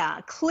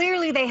data.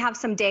 Clearly, they have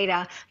some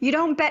data. You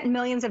don't bet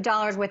millions of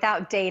dollars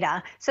without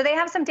data. So they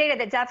have some data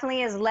that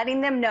definitely is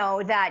letting them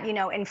know that,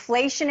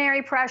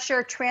 inflationary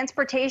pressure,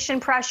 transportation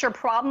pressure,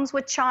 problems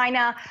with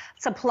China,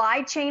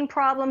 supply chain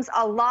problems,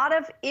 a lot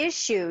of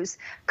issues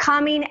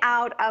coming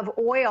out of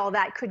oil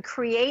that could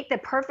create the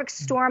perfect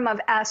storm of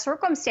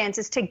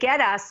circumstances to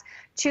get us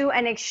to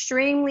an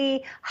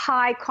extremely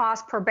high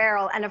cost per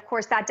barrel. And of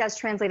course, that does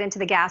translate into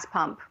the gas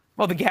pump.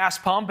 Well, the gas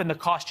pump and the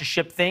cost to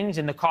ship things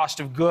and the cost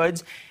of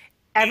goods.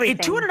 Everything.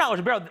 $200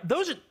 a barrel,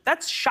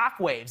 that's shock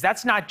waves.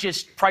 That's not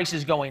just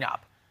prices going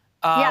up.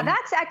 Yeah,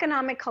 that's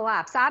economic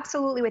collapse.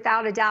 Absolutely,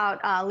 without a doubt,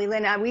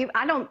 Leland.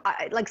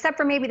 Except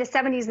for maybe the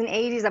 70s and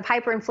 80s of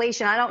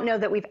hyperinflation, I don't know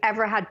that we've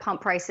ever had pump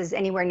prices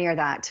anywhere near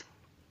that.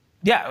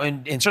 Yeah,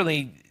 and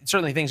certainly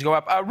things go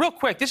up. Real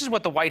quick, this is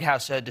what the White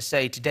House had to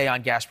say today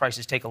on gas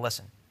prices. Take a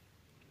listen.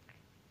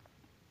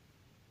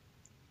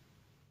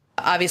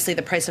 Obviously,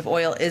 the price of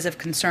oil is of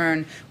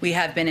concern. We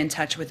have been in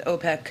touch with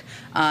OPEC,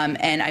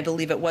 and I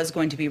believe it was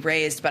going to be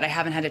raised, but I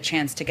haven't had a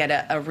chance to get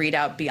a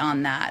readout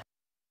beyond that.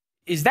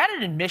 Is that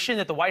an admission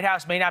that the White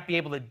House may not be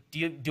able to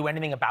do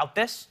anything about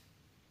this?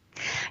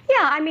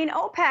 Yeah, I mean,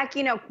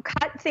 OPEC,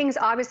 cut things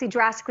obviously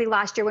drastically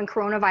last year when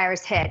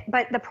coronavirus hit.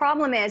 But the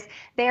problem is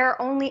they're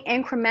only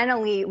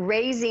incrementally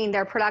raising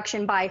their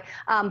production by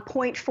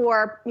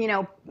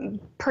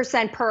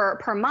 0.4%,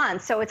 per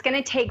month. So it's going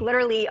to take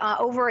literally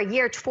over a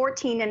year,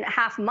 14 and a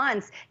half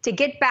months to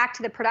get back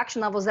to the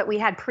production levels that we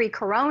had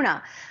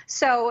pre-corona.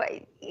 So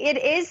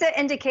it is an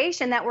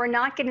indication that we're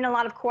not getting a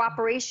lot of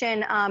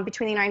cooperation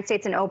between the United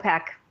States and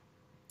OPEC.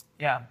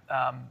 Yeah.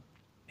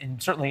 And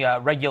certainly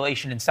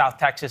regulation in South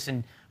Texas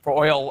and for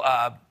oil,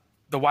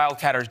 the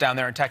wildcatters down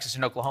there in Texas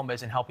and Oklahoma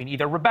isn't helping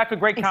either. Rebecca,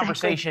 great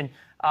conversation.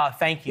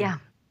 Thank you.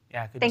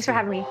 Yeah. Thanks for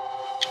having me.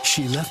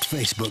 She left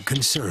Facebook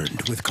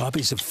concerned with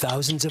copies of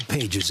thousands of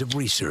pages of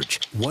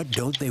research. What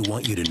don't they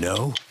want you to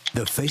know?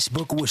 The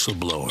Facebook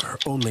whistleblower,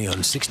 only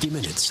on 60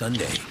 Minutes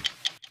Sunday.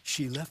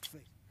 She left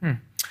Facebook.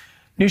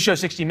 News show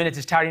 60 Minutes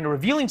is touting a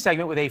revealing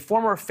segment with a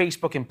former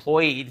Facebook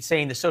employee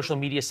saying the social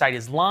media site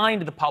is lying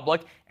to the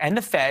public and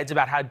the feds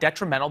about how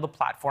detrimental the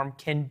platform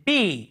can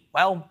be.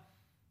 Well,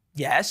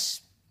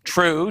 yes,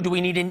 true. Do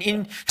we need an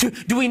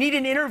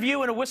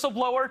interview and a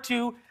whistleblower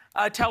to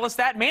tell us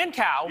that?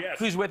 Mancow, yes,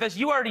 who's with us,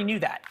 you already knew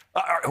that.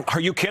 Are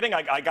you kidding?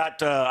 I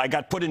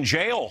got put in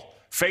jail,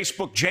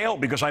 Facebook jail,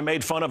 because I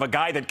made fun of a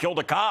guy that killed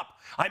a cop.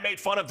 I made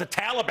fun of the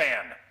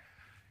Taliban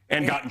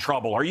and got in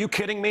trouble. Are you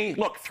kidding me?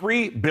 Look,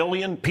 3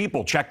 billion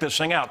people. Check this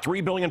thing out. 3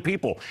 billion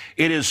people.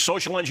 It is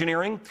social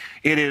engineering.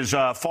 It is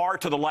far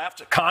to the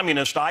left,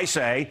 communist, I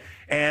say,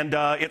 and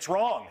it's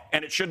wrong,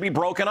 and it should be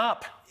broken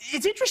up.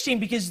 It's interesting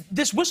because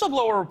this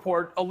whistleblower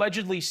report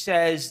allegedly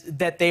says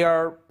that they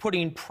are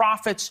putting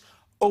profits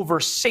over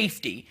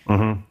safety.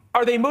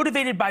 Are they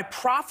motivated by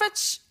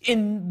profits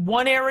in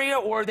one area,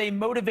 or are they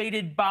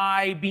motivated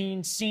by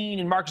being seen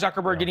and Mark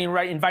Zuckerberg getting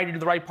invited to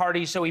the right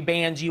party so he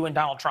bans you and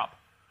Donald Trump?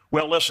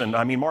 Well, listen,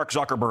 I mean, Mark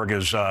Zuckerberg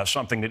is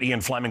something that Ian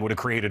Fleming would have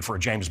created for a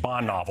James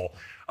Bond novel.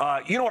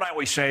 You know what I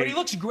always say? But he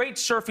looks great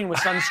surfing with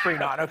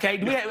sunscreen on,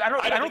 okay? I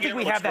don't think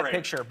we have that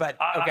picture, but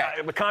okay.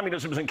 The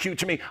communism isn't cute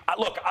to me.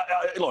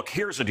 Look,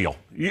 here's the deal.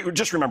 You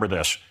just remember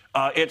this.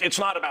 It's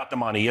not about the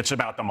money. It's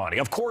about the money.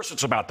 Of course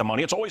it's about the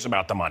money. It's always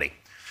about the money.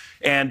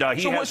 And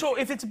so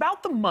if it's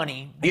about the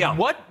money,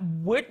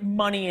 what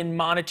money and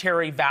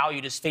monetary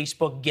value does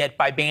Facebook get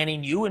by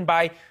banning you and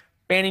by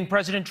banning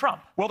President Trump?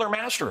 Well, they're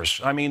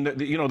masters. I mean,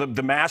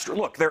 the master.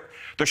 Look,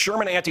 the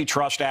Sherman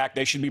Antitrust Act.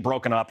 They should be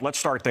broken up. Let's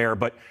start there.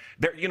 But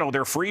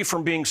they're free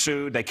from being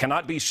sued. They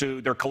cannot be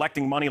sued. They're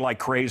collecting money like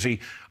crazy.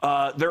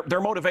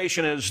 Their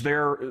motivation is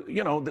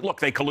look,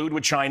 they collude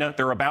with China.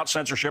 They're about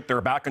censorship. They're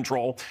about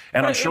control.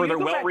 And I'm sure they're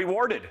well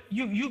rewarded.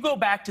 You go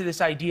back to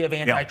this idea of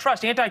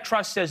antitrust.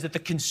 Antitrust says that the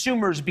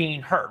consumer's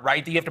being hurt,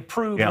 right? That you have to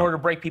prove in order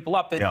to break people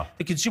up that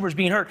the consumer's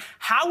being hurt.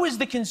 How is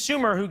the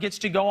consumer who gets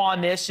to go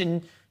on this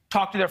and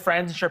talk to their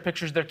friends and share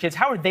pictures of their kids,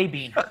 how are they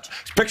being hurt?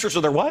 Pictures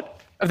of their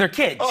what? Of their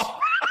kids. Oh.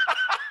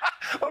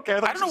 Okay.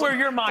 I don't know where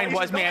your mind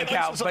was,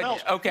 Mancow,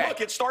 but okay.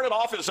 Look, it started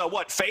off as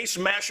face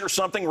mesh or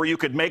something where you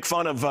could make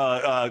fun of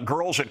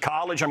girls at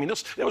college. I mean,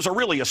 it was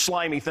really a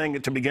slimy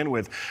thing to begin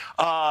with.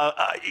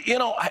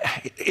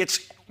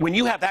 It's when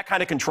you have that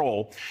kind of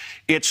control,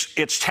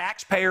 it's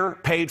taxpayer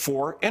paid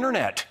for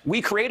internet.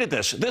 We created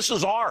this. This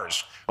is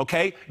ours.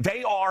 Okay.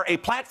 They are a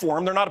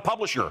platform. They're not a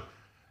publisher.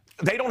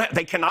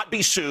 They cannot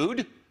be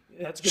sued.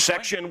 That's a good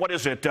Section, point. What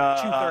is it?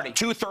 230.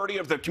 230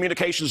 of the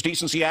Communications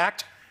Decency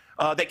Act.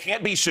 They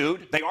can't be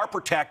sued. They are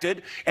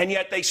protected, and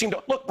yet they seem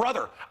to look,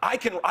 brother. I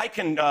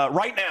can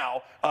right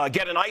now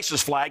get an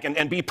ISIS flag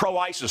and be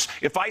pro-ISIS.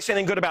 If I say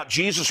anything good about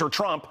Jesus or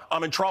Trump,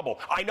 I'm in trouble.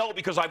 I know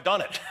because I've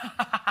done it.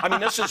 I mean,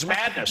 this is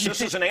madness.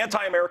 This is an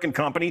anti-American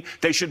company.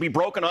 They should be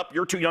broken up.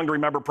 You're too young to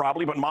remember,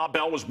 probably, but Ma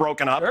Bell was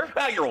broken up. Sure.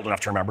 Well, you're old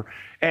enough to remember,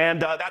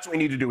 and that's what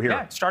we need to do here.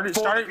 Yeah, started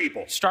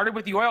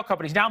with the oil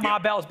companies. Now Ma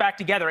Bell is back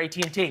together.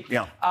 AT&T.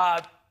 Yeah.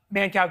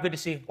 Mancow, good to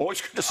see you.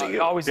 Always good to see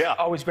you.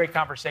 Always great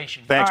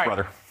conversation. Thanks,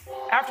 brother.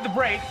 After the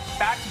break,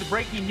 back to the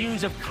breaking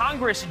news of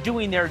Congress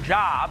doing their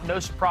job. No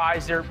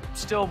surprise, they're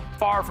still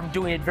far from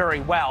doing it very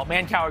well.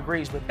 Mancow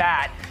agrees with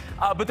that.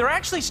 But they're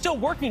actually still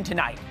working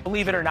tonight,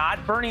 believe it or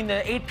not, burning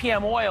the 8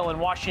 p.m. oil in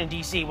Washington,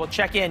 D.C. We'll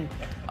check in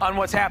on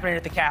what's happening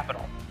at the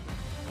Capitol.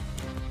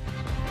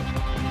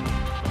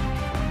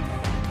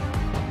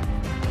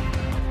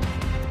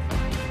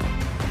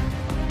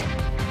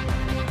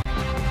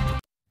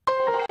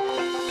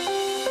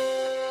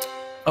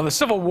 Well, the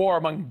civil war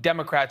among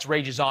Democrats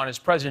rages on as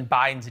President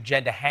Biden's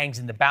agenda hangs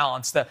in the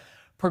balance. The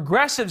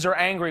progressives are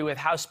angry with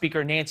House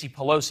Speaker Nancy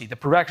Pelosi. The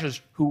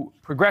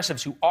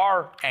progressives who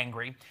are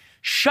angry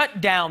shut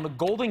down the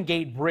Golden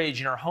Gate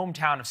Bridge in her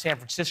hometown of San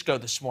Francisco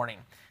this morning.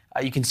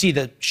 You can see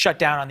the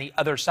shutdown on the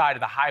other side of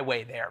the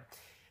highway there.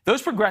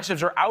 Those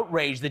progressives are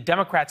outraged that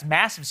Democrats'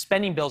 massive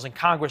spending bills in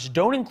Congress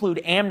don't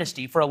include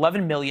amnesty for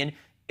 11 million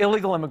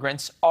illegal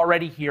immigrants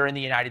already here in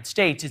the United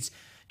States. It's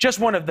just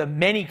one of the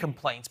many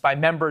complaints by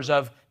members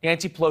of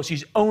Nancy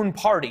Pelosi's own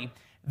party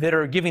that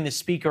are giving the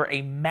speaker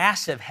a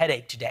massive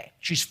headache today.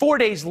 She's 4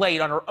 days late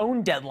on her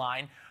own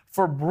deadline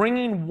for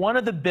bringing one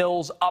of the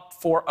bills up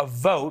for a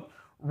vote.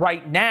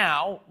 Right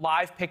now,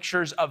 live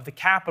pictures of the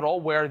Capitol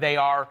where they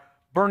are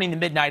burning the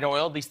midnight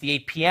oil, at least the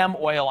 8 p.m.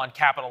 oil on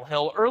Capitol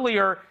Hill.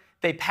 Earlier,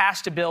 they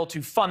passed a bill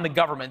to fund the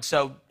government.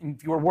 So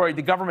if you were worried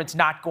the government's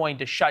not going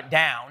to shut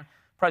down,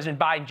 President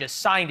Biden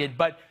just signed it.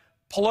 But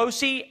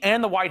Pelosi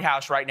and the White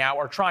House right now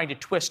are trying to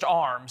twist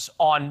arms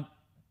on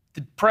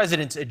the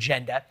president's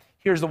agenda.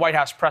 Here's the White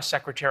House press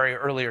secretary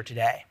earlier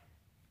today.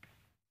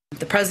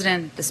 The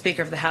president, the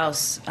Speaker of the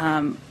House,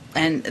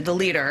 and the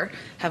leader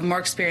have more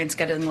experience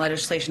getting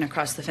legislation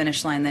across the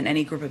finish line than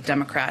any group of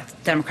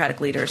Democratic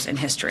leaders in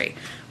history.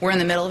 We're in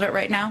the middle of it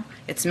right now.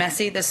 It's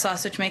messy, this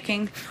sausage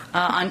making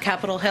on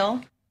Capitol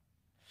Hill.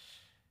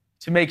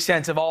 To make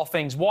sense of all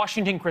things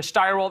Washington, Chris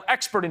Steirold,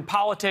 expert in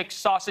politics,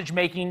 sausage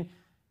making,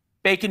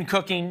 bacon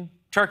cooking,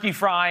 turkey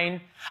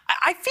frying.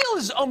 I feel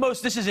as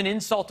almost this is an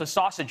insult to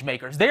sausage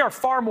makers. They are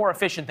far more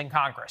efficient than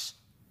Congress.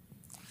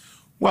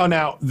 Well,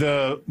 now,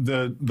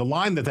 the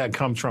line that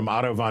comes from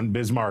Otto von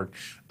Bismarck,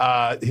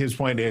 his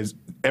point is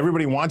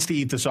everybody wants to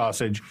eat the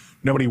sausage.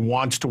 Nobody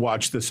wants to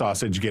watch the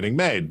sausage getting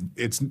made.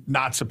 It's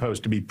not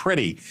supposed to be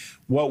pretty.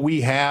 What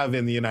we have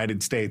in the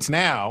United States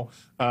now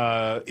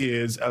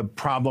is a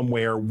problem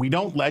where we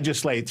don't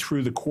legislate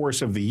through the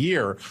course of the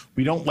year.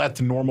 We don't let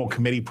the normal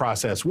committee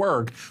process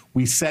work.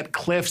 We set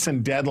cliffs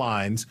and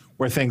deadlines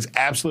where things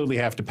absolutely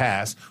have to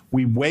pass.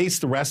 We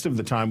waste the rest of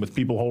the time with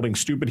people holding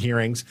stupid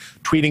hearings,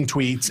 tweeting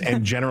tweets,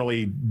 and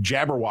generally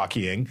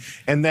jabberwockying.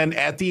 And then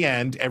at the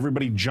end,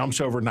 everybody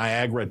jumps over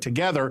Niagara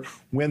together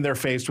when they're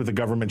faced with a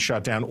government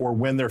shutdown or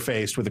when they're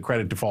faced with a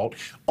credit default.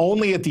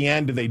 Only at the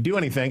end do they do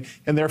anything,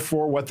 and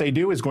therefore what they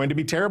do is going to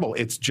be terrible.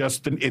 It's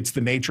just it's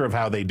the nature of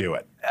how they do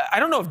it. I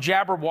don't know if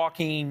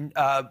jabberwocking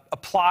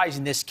applies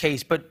in this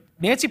case, but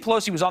Nancy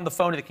Pelosi was on the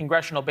phone at the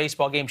congressional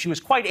baseball game. She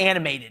was quite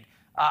animated.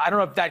 I don't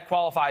know if that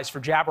qualifies for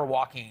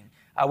jabberwocking.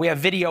 We have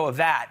video of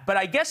that. But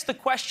I guess the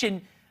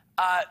question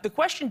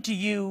to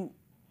you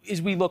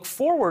as we look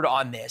forward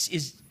on this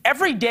is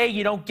every day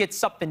you don't get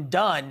something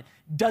done,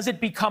 does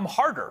it become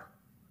harder?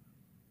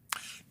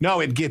 No,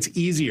 it gets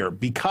easier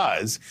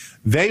because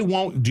they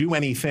won't do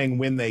anything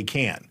when they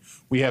can.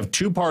 We have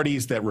two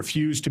parties that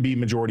refuse to be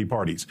majority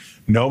parties.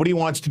 Nobody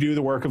wants to do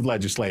the work of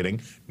legislating.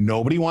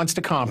 Nobody wants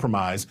to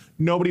compromise.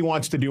 Nobody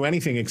wants to do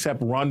anything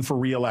except run for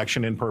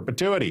re-election in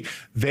perpetuity.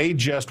 They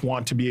just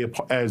want to be,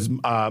 as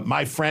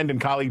my friend and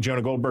colleague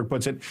Jonah Goldberg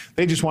puts it,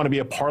 they just want to be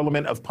a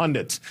parliament of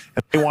pundits.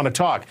 And they want to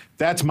talk.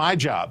 That's my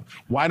job.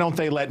 Why don't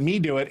they let me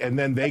do it and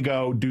then they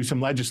go do some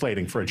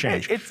legislating for a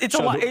change? It's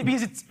a lot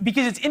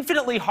because it's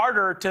infinitely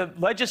harder to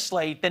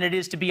legislate than it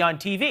is to be on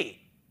TV.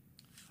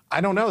 I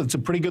don't know. It's a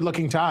pretty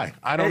good-looking tie.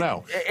 I don't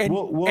know.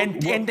 We'll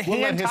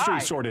let history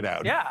sort it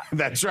out. Yeah,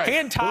 that's right.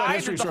 Hand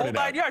tied, the whole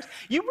 9 yards.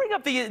 You bring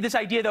up this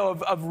idea though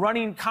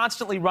of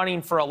constantly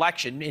running for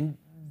election. In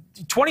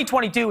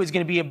 2022 is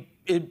going to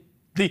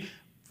be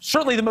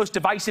certainly the most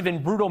divisive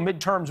and brutal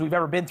midterms we've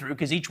ever been through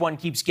because each one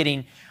keeps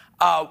getting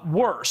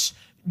worse.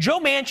 Joe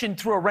Manchin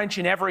threw a wrench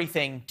in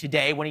everything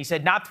today when he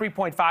said not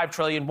 3.5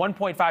 trillion,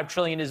 1.5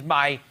 trillion is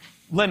my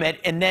limit,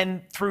 and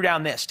then threw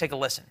down this. Take a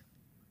listen.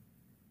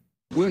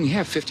 We only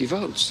have 50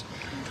 votes.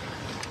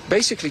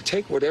 Basically,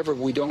 take whatever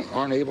we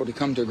aren't able to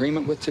come to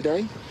agreement with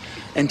today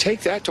and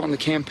take that on the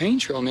campaign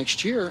trail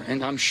next year,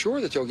 and I'm sure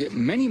that they'll get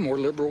many more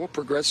liberal,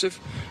 progressive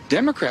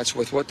Democrats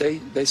with what they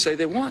say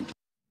they want.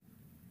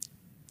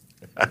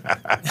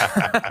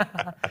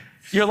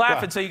 You're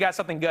laughing, so you got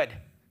something good.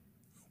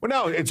 Well,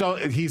 no, it's all,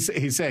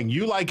 he's saying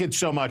you like it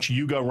so much,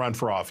 you go run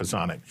for office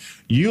on it.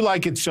 You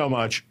like it so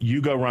much,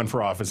 you go run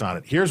for office on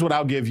it. Here's what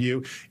I'll give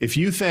you. If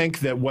you think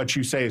that what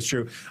you say is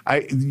true,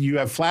 you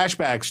have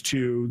flashbacks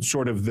to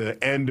sort of the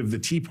end of the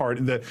Tea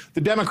Party.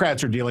 The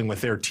Democrats are dealing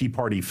with their Tea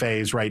Party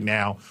phase right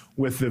now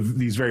with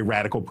these very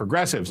radical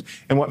progressives.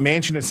 And what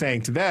Manchin is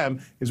saying to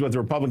them is what the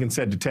Republicans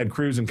said to Ted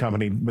Cruz and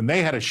company when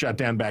they had a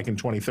shutdown back in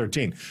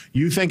 2013.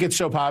 You think it's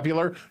so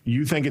popular,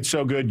 you think it's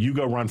so good, you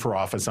go run for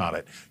office on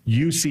it.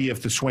 You see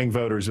if the swing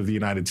voters of the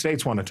United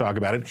States want to talk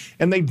about it,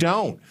 and they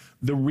don't.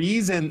 The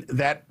reason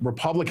that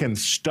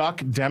Republicans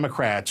stuck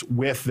Democrats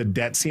with the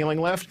debt ceiling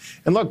lift,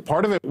 and look,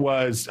 part of it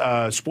was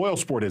spoil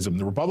sportism.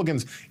 The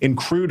Republicans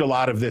accrued a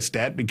lot of this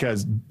debt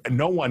because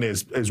no one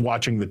is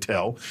watching the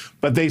till,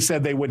 but they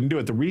said they wouldn't do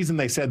it. The reason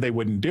they said they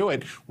wouldn't do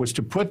it was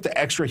to put the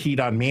extra heat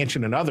on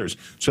Manchin and others,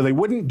 so they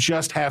wouldn't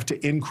just have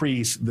to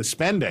increase the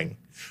spending,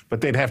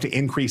 but they'd have to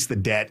increase the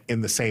debt in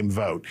the same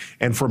vote.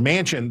 And for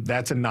Manchin,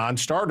 that's a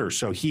non-starter.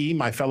 So he,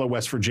 my fellow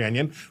West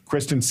Virginian,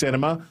 Kristen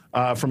Sinema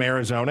from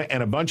Arizona,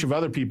 and a bunch of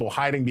other people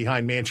hiding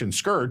behind Manchin's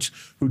skirts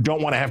who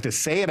don't want to have to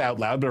say it out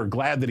loud, but are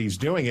glad that he's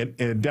doing it,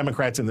 and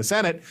Democrats in the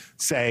Senate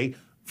say,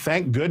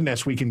 thank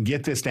goodness we can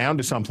get this down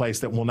to someplace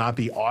that will not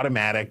be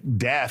automatic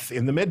death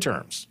in the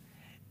midterms.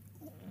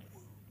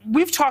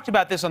 We've talked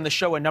about this on the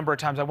show a number of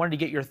times. I wanted to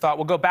get your thought.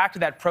 We'll go back to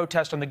that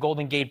protest on the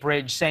Golden Gate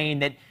Bridge saying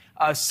that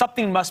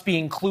something must be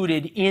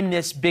included in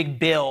this big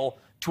bill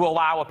to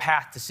allow a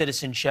path to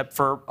citizenship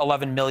for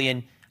 11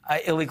 million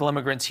illegal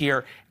immigrants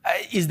here.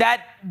 Is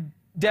that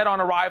dead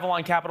on arrival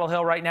on Capitol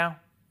Hill right now?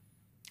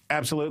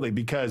 Absolutely,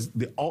 because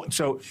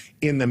so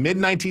in the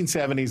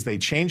mid-1970s, they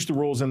changed the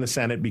rules in the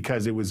Senate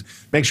because it was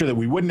make sure that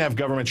we wouldn't have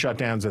government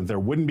shutdowns and there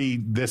wouldn't be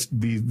this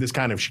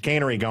kind of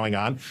chicanery going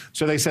on.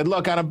 So they said,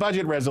 look, on a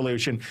budget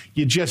resolution,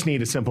 you just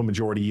need a simple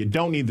majority. You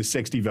don't need the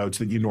 60 votes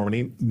that you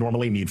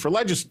normally need for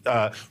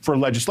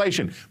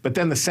legislation. But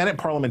then the Senate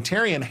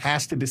parliamentarian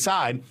has to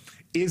decide,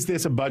 is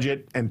this a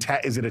budget and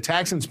is it a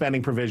tax and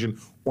spending provision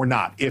or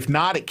not? If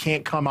not, it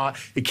can't come on.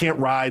 It can't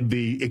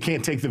it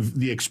can't take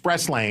the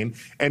express lane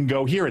and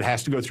go here. It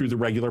has to go through the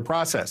regular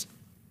process.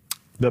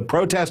 The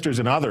protesters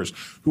and others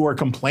who are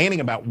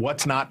complaining about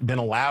what's not been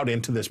allowed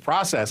into this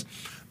process,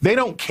 they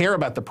don't care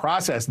about the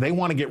process. They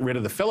want to get rid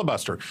of the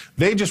filibuster.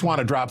 They just want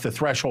to drop the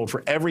threshold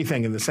for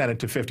everything in the Senate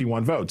to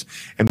 51 votes.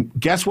 And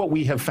guess what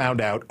we have found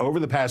out over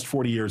the past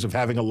 40 years of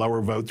having a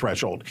lower vote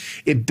threshold?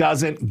 It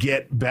doesn't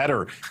get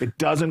better. It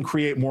doesn't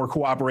create more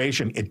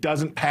cooperation. It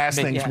doesn't pass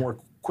things more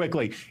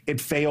quickly.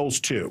 It fails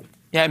to.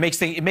 Yeah, it makes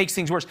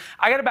things worse.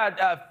 I got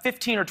about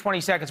 15 or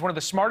 20 seconds. One of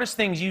the smartest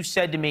things you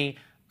said to me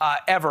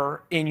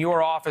ever in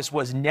your office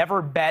was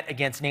never bet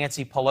against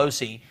Nancy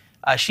Pelosi.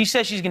 She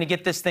says she's going to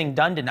get this thing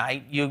done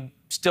tonight. You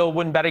still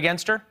wouldn't bet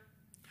against her?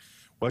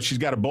 Well, she's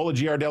got a bowl of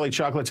Ghirardelli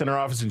chocolates in her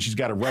office, and she's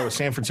got a row of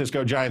San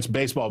Francisco Giants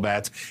baseball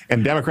bats,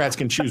 and Democrats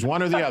can choose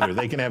one or the other.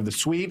 They can have the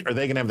sweet or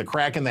they can have the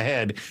crack in the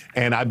head,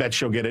 and I bet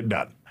she'll get it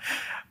done.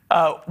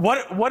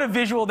 What a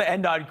visual to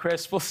end on,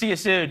 Chris. We'll see you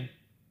soon.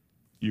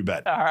 You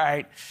bet. All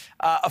right.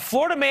 A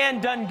Florida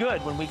man done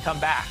good when we come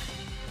back.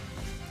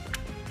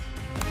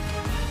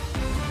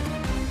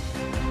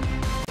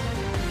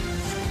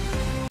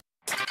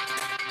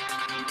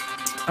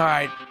 All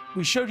right,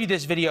 we showed you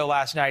this video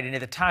last night, and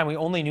at the time, we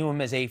only knew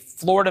him as a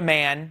Florida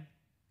man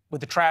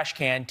with a trash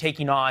can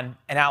taking on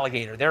an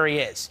alligator. There he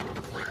is.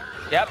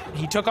 Yep,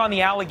 he took on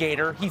the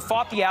alligator. He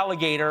fought the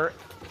alligator,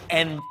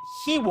 and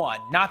he won,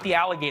 not the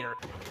alligator.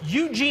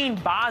 Eugene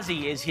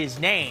Bazzi is his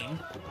name.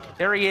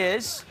 There he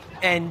is,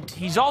 and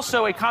he's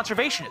also a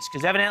conservationist,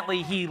 because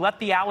evidently he let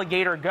the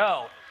alligator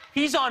go.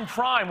 He's on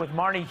Prime with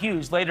Marnie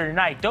Hughes later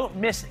tonight. Don't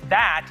miss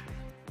that.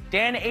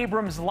 Dan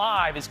Abrams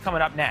Live is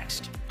coming up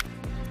next.